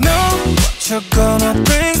wanna know what you're gonna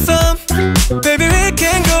bring some Baby we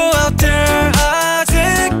can go out there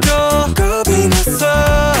아직도 겁이 났어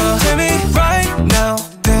Tell me right now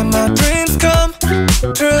that my dreams come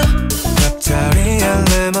true 옆자리에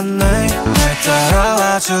lemonade 날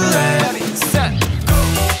따라와 줄래 Set, go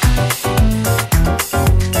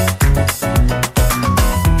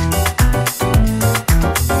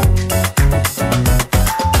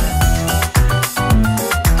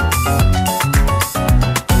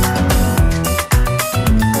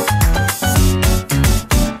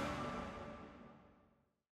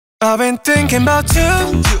I've been thinking about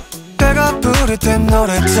you 배가 부를 땐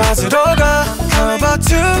노래 찾으러 가 How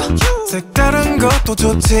about you 색다른 것도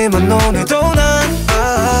좋지만 오늘도 난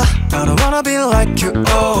I don't wanna be like you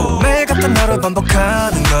oh 매일 같은 하루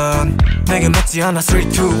반복하는 건 내게 맞지 않아 3, 2,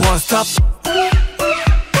 1 stop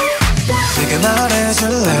내게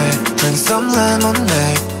말해줄래 Bring some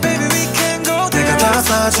lemonade Baby we can go there 내가 다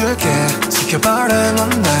사줄게 지켜봐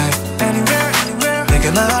lemonade Anywhere anywhere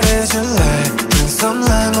내게 말해줄래 Bring some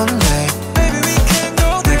lemonade Baby we can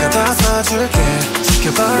go there 내가 다 사줄게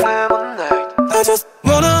지켜봐 lemonade I just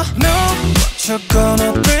wanna know what you're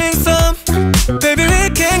gonna bring some Baby we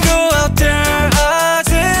can go out there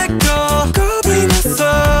아직도 겁이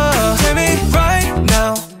났어 Tell me right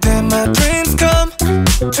now that my dreams come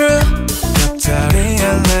true 옆자리에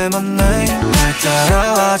lemonade 날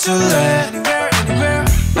따라와 줄래 Anywhere anywhere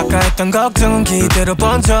아까 했던 걱정은 기대로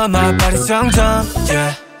번져 말빨이 정정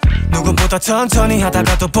yeah 누구보다 천천히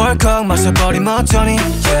하다가도 벌컥 마셔버리면 어쩌니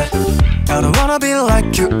yeah I don't wanna be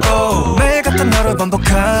like you oh 매일 같은 하루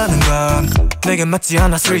반복하는 건 내게 맞지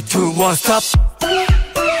않아 3, 2, 1 stop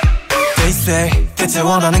They say 대체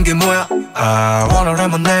원하는 게 뭐야 I want a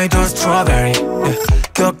lemonade or strawberry yeah.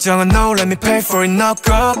 걱정은 no let me pay for it 너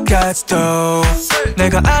것까지도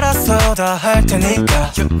내가 알아서 다 할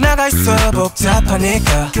테니까 나가 있어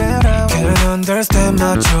복잡하니까 Can't understand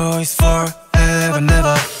my choice forever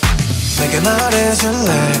never 내게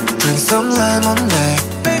말해줄래 Bring some lemonade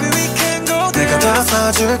Baby we can go there 내가 다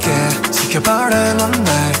사줄게 지켜봐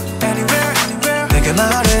lemonade Anywhere anywhere 내게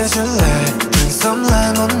말해줄래 Bring some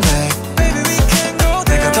lemonade Baby we can go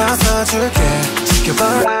there 내가 다 사줄게 지켜봐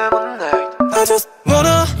lemonade I just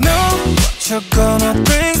wanna know what you're gonna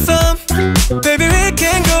bring some. Baby we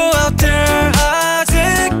can go out there.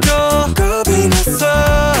 아직도 겁이 났어.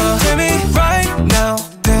 Tell me right now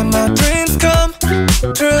that my dreams come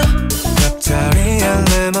true. 옆자리에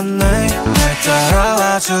lemonade 날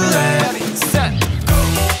따라와 줄래.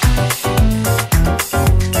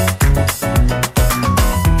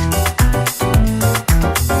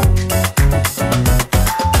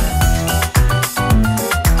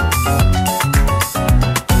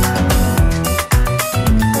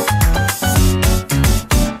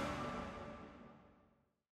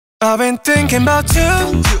 I've been thinking about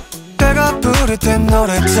you. 배가 부를 땐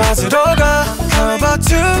노래 찾으러 가. How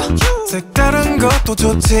about you? 색다른 것도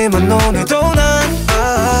좋지만 오늘도 난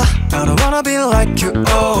I don't wanna be like you.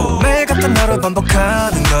 Oh, 매일 같은 하루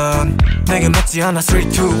반복하는 건 내게 맞지 않아.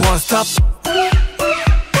 3, 2, 1, stop.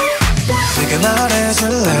 내게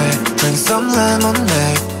말해줄래. Bring some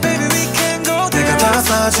lemonade. Baby we can go there. 내가 다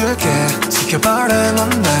사줄게. 지켜봐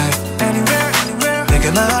lemonade. Anywhere, anywhere.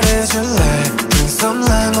 내게 말해줄래. Some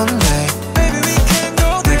lemonade. Baby we can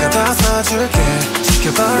go there. 내가 다 사줄게.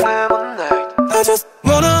 지켜봐 lemonade. I just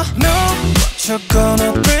wanna know what you're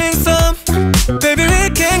gonna bring some. Baby we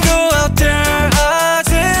can go out there.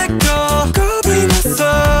 아직도 겁이 났어.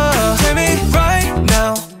 Tell me right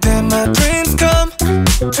now that my dreams come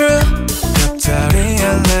true.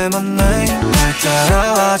 옆자리에 lemonade 날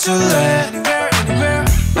따라와 줄래. Anywhere, anywhere.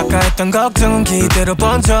 아까 했던 걱정은 기대로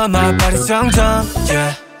번져. My body's 정정,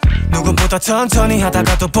 yeah. 누구보다 천천히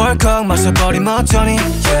하다가도 벌컥 마셔버리면 어쩌니.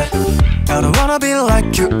 Yeah. I don't wanna be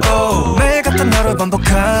like you. Oh, 매일 같은 하루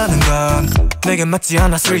반복하는 건 내게 맞지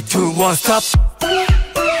않아. 3, 2, 1, stop.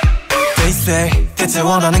 They say 대체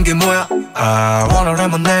원하는 게 뭐야. I want a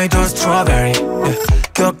lemonade or strawberry. Yeah.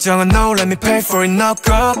 걱정은 no, let me pay for it. 너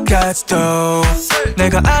것까지도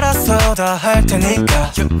내가 알아서 다 할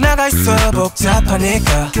테니까. 나가 있어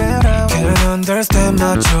복잡하니까. Can't understand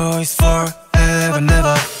my choice forever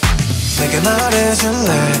never. 내게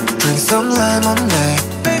말해줄래. Bring some lemonade.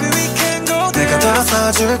 Baby we can go there. 내가 다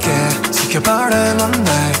사줄게. 지켜봐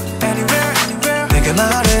lemonade. Anywhere, anywhere. 내게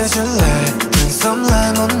말해줄래. Bring some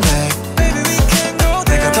lemonade. Baby we can go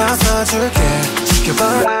there. 내가 다 사줄게. 지켜봐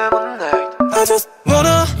lemonade. I just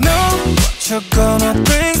wanna know what you're gonna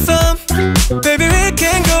bring some. Baby we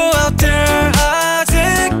can go out there.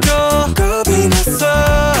 아직도 겁이 났어.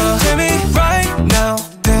 Tell me right now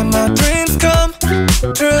that my dreams come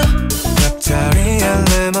true. 옆자리에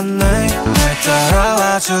lemonade 날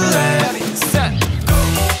따라와 줄래.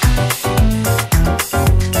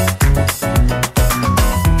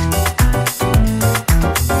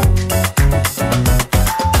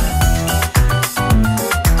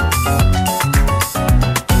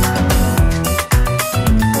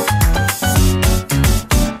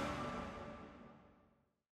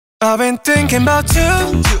 I've been thinking about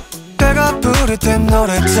you. 배가 부를 땐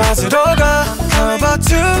노래 찾으러 가. How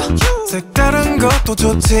about you? 색다른 것도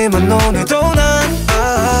좋지만 오늘도 난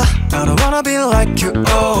I don't wanna be like you.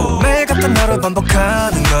 Oh, 매일 같은 하루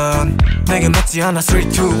반복하는 건 내게 맞지 않아.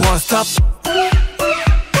 3, 2, 1, stop.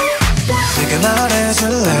 내게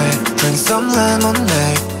말해줄래. Bring some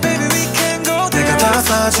lemonade. Baby we can go there. 내가 다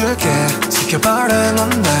사줄게. 지켜봐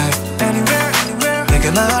lemonade. Anywhere, anywhere.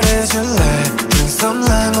 내게 말해줄래. Bring some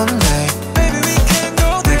lemonade. Baby we can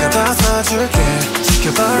go there. 내가 다 사줄게.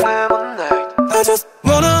 지켜봐 lemonade. I just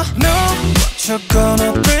wanna know what you're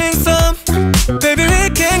gonna bring some. Baby we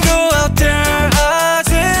can go out there.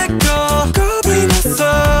 아직도 겁이 났어.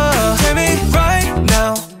 Tell me right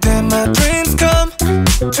now that my dreams come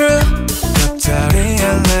true. 옆자리에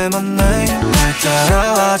lemonade 날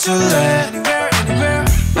따라와 줄래. Anywhere, anywhere.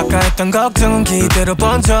 아까 했던 걱정은 기대로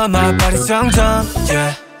번져. My body's 정정,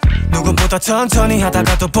 yeah. 누구보다 천천히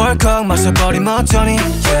하다가도 벌컥 마셔버리면 어쩌니.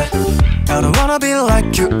 Yeah. I don't wanna be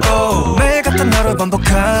like you. Oh, 매일 같은 하루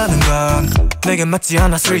반복하는 건 내게 맞지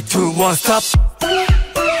않아. 3, 2, 1, stop.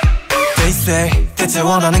 They say 대체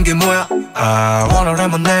원하는 게 뭐야. I want a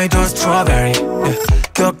lemonade or strawberry. Yeah.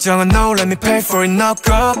 걱정은 no, let me pay for it. 너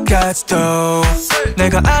것까지도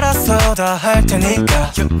내가 알아서 다 할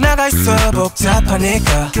테니까. 나가 있어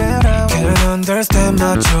복잡하니까. Can't understand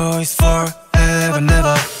my choice forever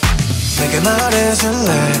never. 내게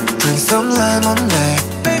말해줄래. Bring some lemonade.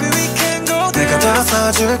 Baby we can go there. 내가 다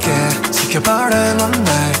사줄게. 지켜봐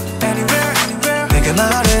lemonade. Anywhere, anywhere. 내게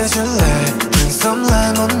말해줄래. Bring some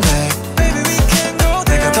lemonade. Baby we can go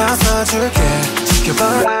there. 내가 다 사줄게. 지켜봐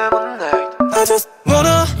lemonade. I just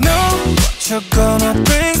wanna know what you're gonna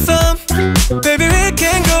bring some. Baby we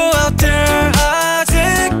can go out there.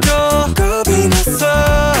 아직도 겁이 났어.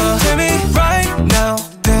 Tell me right now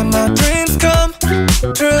that my dreams come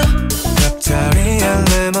true. 옆자리에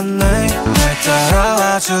lemonade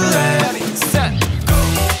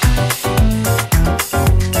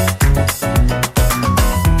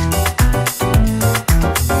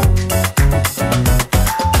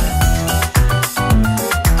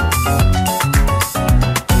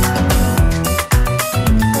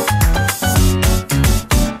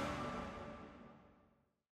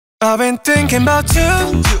I've been thinking about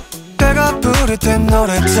you. 배가 부를 땐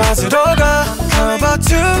노래 찾으러 가. How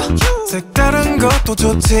about you? 색다른 것도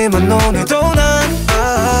좋지만 오늘도 난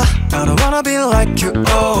I don't wanna be like you.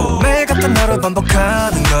 Oh, 매일 같은 하루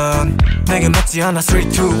반복하는 건 내게 맞지 않아. 3,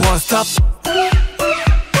 2, 1, stop.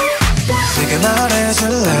 내게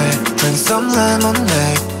말해줄래? Bring some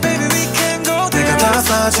lemonade. Baby we can go there. 내가 다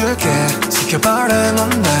사줄게. 지켜봐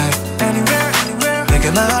lemonade. Anywhere, anywhere. 내게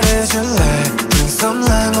말해줄래? Bring some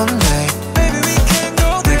lemonade. Baby we can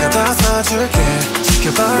go there. 내가 다 사줄게.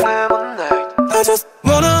 지켜봐 lemonade. I just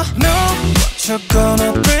wanna know what you're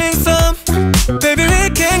gonna bring some. Baby we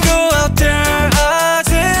can go out there.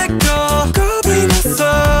 아직도 겁이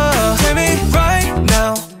났어. Tell me right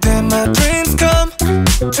now that my dreams come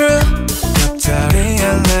true. 옆자리에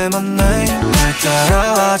lemonade. 날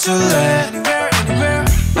따라와 줄래?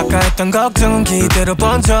 아까 했던 걱정은 기대로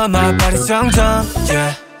번져. My body's 정정,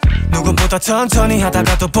 yeah. 누구보다 천천히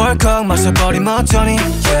하다가도 벌컥 마셔버리면 어쩌니,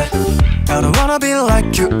 yeah. I don't wanna be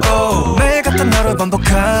like you. Oh, 매일 같은 하루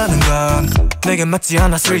반복하는 건 내게 맞지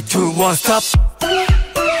않아. 3, 2, 1, stop.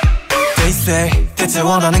 They say 대체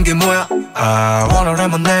원하는 게 뭐야? I want a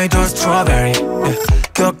lemonade or strawberry, yeah.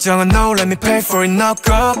 걱정은 no, let me pay for it. 너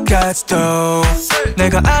것까지도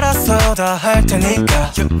내가 알아서 다 할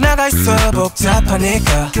테니까. 나가 있어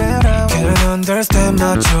복잡하니까. Can't understand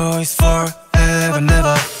my choice forever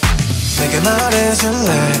never. 내게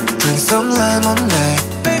말해줄래? Bring some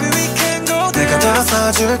lemonade. Baby we can go there. 내가 다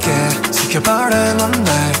사줄게. 지켜봐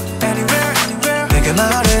lemonade. Anywhere, anywhere. 내게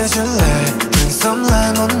말해줄래? Bring some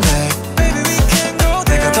lemonade. Baby we can go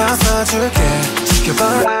there. 내가 다 사줄게. 지켜봐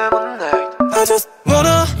lemonade. I just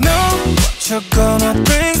wanna know what you're gonna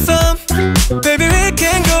bring some. Baby we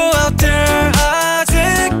can go out there.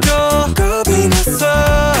 아직도 겁이 났어.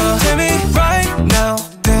 Tell me right now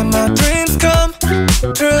that my dreams come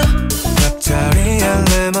true. 옆자리에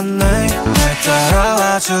lemonade. 날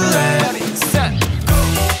따라와 줄래?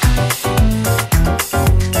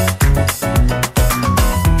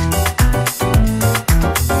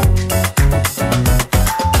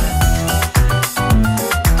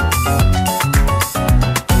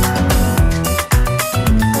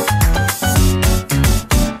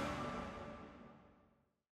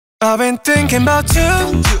 I've been thinking about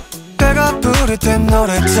you. 배가 부를 땐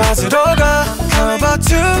노래 찾으러 가. How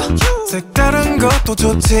about you? 색다른 것도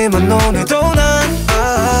좋지만 오늘도 난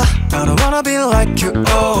I don't wanna be like you.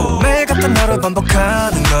 Oh, 매일 같은 하루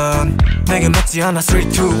반복하는 건 내게 맞지 않아.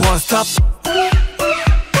 3, 2, 1, stop.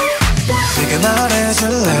 내게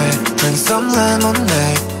말해줄래? Bring some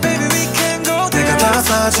lemonade. Baby we can go there. 내가 다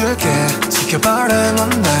사줄게. 지켜봐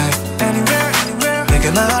lemonade. Anywhere, anywhere.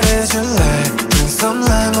 내게 말해줄래? Bring some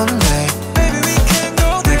lemonade. Baby we can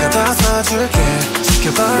go there. 내가 다 사줄게.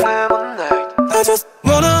 지켜봐 lemonade. I just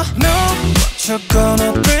wanna know what you're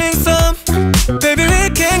gonna bring some. Baby we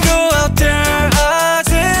can go out there.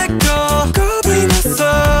 아직도 겁이 났어.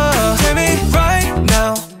 Tell me right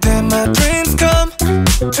now that my dreams come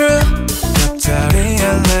true. 옆자리에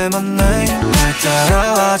lemonade. 날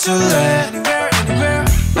따라와 줄래?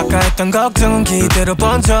 아까 했던 걱정은 기대로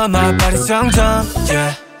번져. My body's 정정,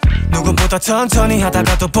 yeah. 누구보다 천천히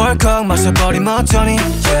하다가도 벌컥 마셔버리면 어쩌니,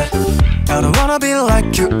 yeah. I don't wanna be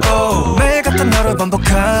like you. Oh, 매일 같은 하루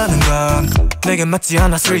반복하는 건 내게 맞지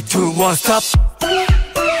않아. 3, 2, 1, stop.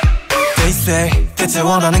 They say 대체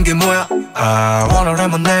원하는 게 뭐야? I want a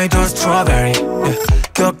lemonade or strawberry, yeah.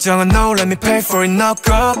 걱정은 no, let me pay for it. 너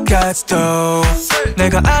것까지도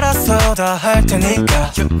내가 알아서 다 할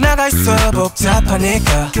테니까. 나가 있어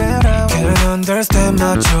복잡하니까. Can't understand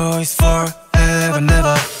my choice forever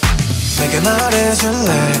never. 내게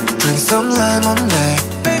말해줄래? Bring some lemonade.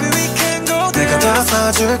 Baby we can go there. 내가 다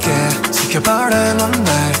사줄게. 지켜봐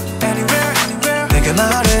lemonade. Anywhere, anywhere. 내게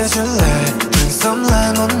말해줄래? Bring some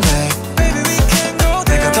lemonade. Baby we can go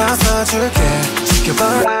there. 내가 다 사줄게. 지켜봐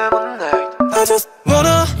lemonade. I just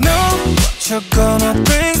wanna know what you're gonna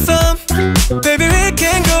bring some. Baby we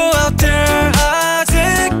can go out there.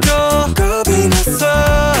 아직도 겁이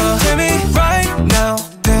났어. Tell me right now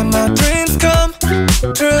that my dreams come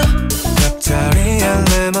true. 옆자리에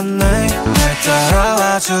lemonade. 날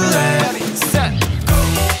따라와 줄래?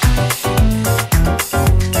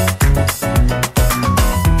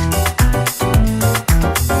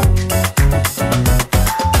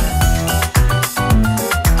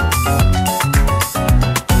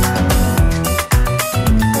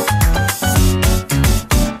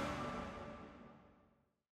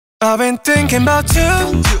 I've been thinking about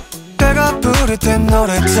you. 배가 부를 땐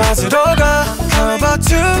노래 찾으러 가. How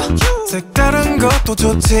about you? 색다른 것도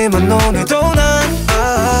좋지만 오늘도 난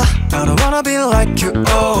I don't wanna be like you.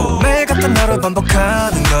 Oh, 매일 같은 하루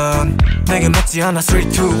반복하는 건 내게 맞지 않아. 3,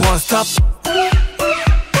 2, 1, stop.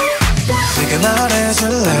 내게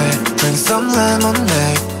말해줄래? Bring some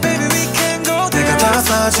lemonade. Baby we can go there. 내가 다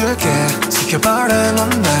사줄게. 지켜봐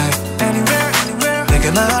lemonade. Anywhere, anywhere.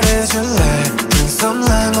 내게 말해줄래? Bring some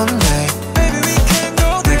lemonade. Baby we can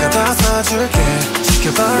go there. 내가 다 사줄게.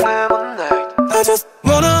 지켜봐 lemonade. I just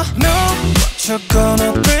wanna know what you're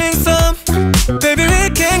gonna bring some. Baby we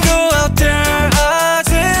can go out there.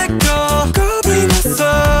 아직도 겁이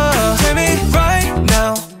났어. Tell me right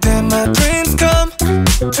now that my dreams come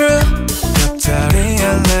true. 옆자리에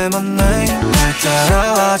lemonade. 날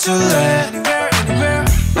따라와 줄래?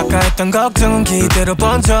 아까 했던 걱정은 기대로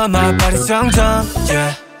번져. 말빨이 정정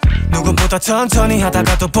yeah. 누구보다 천천히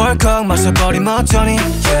하다가도 벌컥 마셔버리면 어쩌니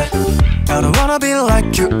yeah. I don't wanna be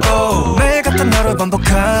like you. Oh, 매일 같은 하루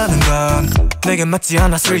반복하는 건 내게 맞지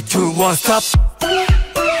않아. 3, 2, 1, stop.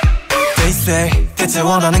 They say 대체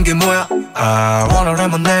원하는 게 뭐야? I want a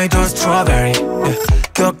lemonade or strawberry yeah.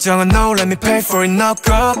 걱정은 no, let me pay for it. 너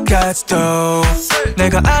것까지도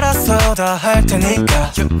내가 알아서 다 할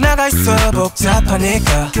테니까. 나가 있어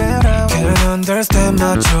복잡하니까. Can't understand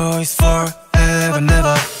my choice forever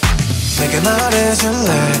never. 내게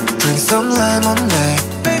말해줄래? Bring some lemonade.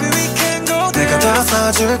 Baby we can go there. 내가 다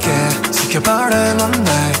사줄게. 지켜봐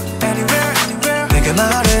lemonade. Anywhere, anywhere. 내게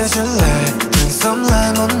말해줄래? Bring some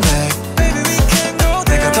lemonade. Baby we can go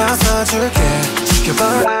there. 내가 다 사줄게. 지켜봐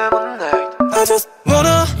lemonade. I just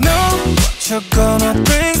wanna know what you're gonna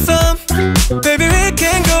bring some. Baby we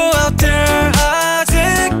can go out there.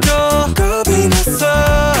 아직도 겁이 났어.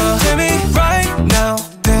 Tell me right now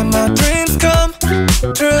that my dreams come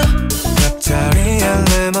true. 옆자리에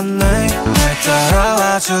lemonade. 날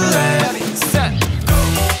따라와 줄래?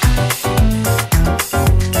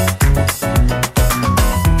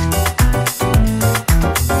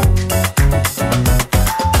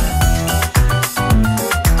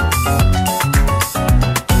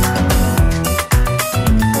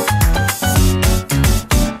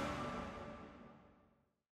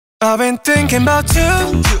 I've been thinking about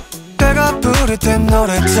you. 배가 부를 땐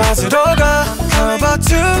노래 찾으러 가. How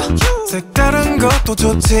about you? 색다른 것도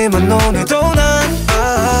좋지만 오늘도 난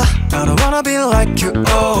I don't wanna be like you.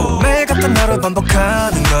 Oh, 매일 같은 하루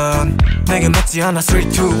반복하는 건 내게 맞지 않아. 3,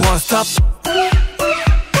 2, 1, stop.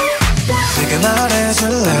 내게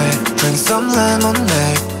말해줄래? Bring some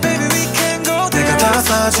lemonade. Baby we can go there. 내가 다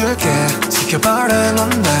사줄게. 지켜봐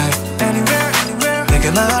lemonade. Anywhere, anywhere.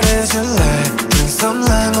 내게 말해줄래? Bring some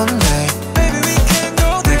lemonade. Baby we can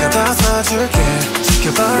go there. 내가 다 사줄게.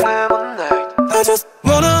 지켜봐 lemonade. I just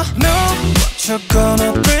wanna know what you're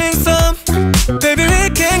gonna bring some. Baby we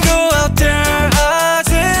can go out there.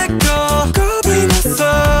 아직도 겁이 났어.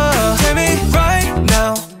 Tell me right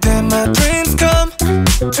now that my dreams come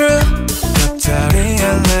true. 옆자리에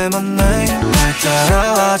lemonade. 날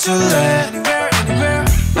따라와 줄래?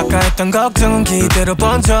 아까 했던 걱정은 기대로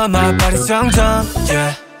번져. 말빨이 정정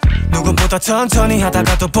yeah. 누구보다 천천히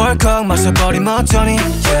하다가도 벌컥 마셔버리면 어쩌니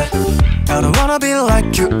yeah. I don't wanna be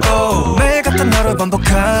like you. Oh, 매일 같은 하루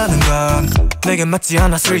반복하는 건 내게 맞지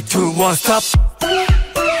않아. 3, 2, 1, stop.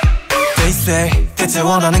 They say 대체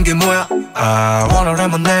원하는 게 뭐야? I want a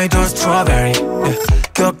lemonade or strawberry yeah.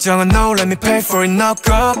 걱정은 no, let me pay for it. 너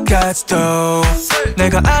것까지도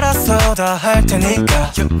내가 알아서 다 할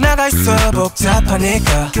테니까. 나가 있어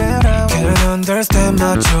복잡하니까. Can't understand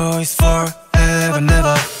my choice forever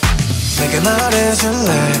never. 내게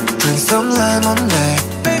말해줄래? Bring some lemonade.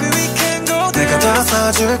 Baby we can go there. 내가 다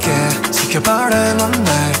사줄게. 지켜봐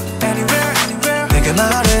lemonade. Anywhere, anywhere. 내게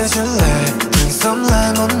말해줄래? Bring some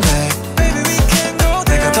lemonade. Baby we can go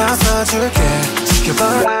there. 내가 다 사줄게. 지켜봐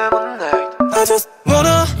lemonade. I just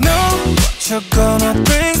wanna know what you're gonna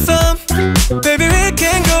bring some. Baby we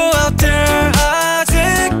can go out there.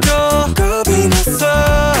 아직도 겁이 났어.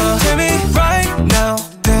 Tell me right now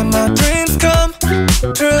that my dreams come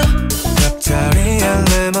true. 옆자리에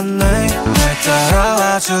lemonade. 날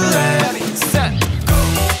따라와 줄래?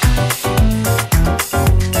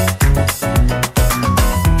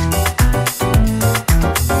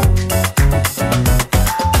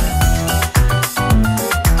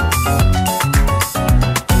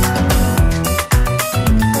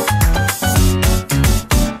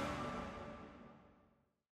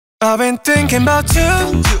 I've been thinking about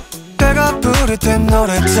you. 배가 부를 땐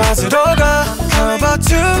노래 찾으러 가. How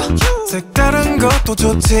about you? 색다른 것도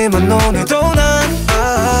좋지만 오늘도 난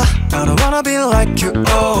I don't wanna be like you.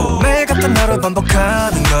 Oh, 매일 같은 하루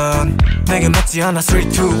반복하는 건 내게 맞지 않아. 3,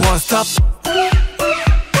 2, 1, stop.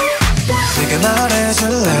 내게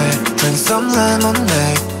말해줄래 Bring some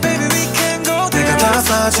lemonade Baby we can go there 내가 다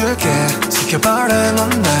사줄게 지켜봐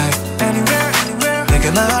lemonade Anywhere anywhere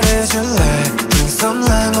내게 말해줄래 Bring some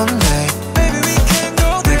lemonade Baby we can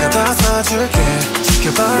go there 내가 다 사줄게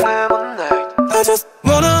지켜봐 lemonade I just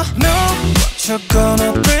wanna know what you're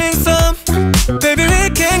gonna bring some Baby we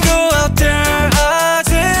can go out there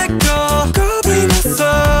아직도 겁이 났어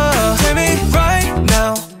Tell me right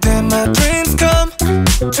now that my dreams come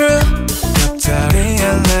true 옆자리에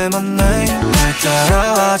lemonade 날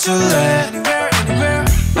따라와 줄래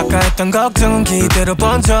아까 했던 걱정은 기대로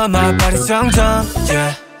번져 My body's 정정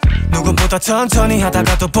yeah. 누구보다 천천히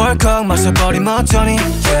하다가도 벌컥 마셔버리면 어쩌니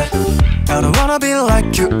yeah. I don't wanna be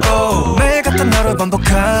like you oh. 매일 같은 하루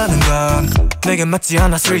반복하는 건 내게 맞지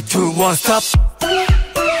않아 3, 2, 1 stop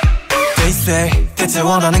They say 대체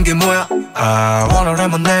원하는 게 뭐야 I want a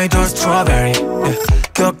lemonade or strawberry yeah.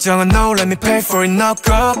 걱정은 no let me pay for it 너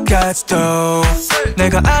것까지도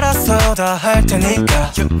내가 알아서 다 할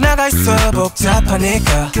테니까 나가 있어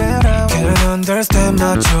복잡하니까 Can't understand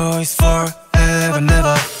my choice forever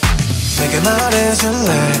never 내게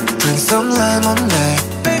말해줄래 Bring some lemonade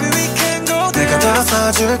Baby we can go there 내가 다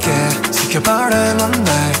사줄게 지켜봐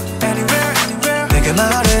lemonade Anywhere anywhere 내게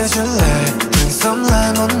말해줄래 Bring some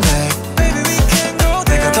lemonade Baby we can go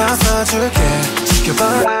there 내가 다 사줄게 지켜봐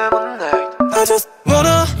lemonade I just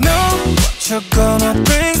wanna know what you're gonna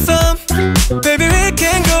bring some Baby we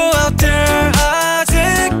can go out there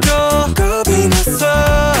아직도 겁이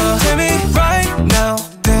났어 Tell me right now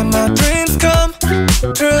that my dreams come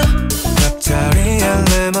true 옆자리에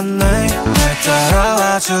lemonade 날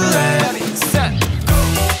따라와 줄래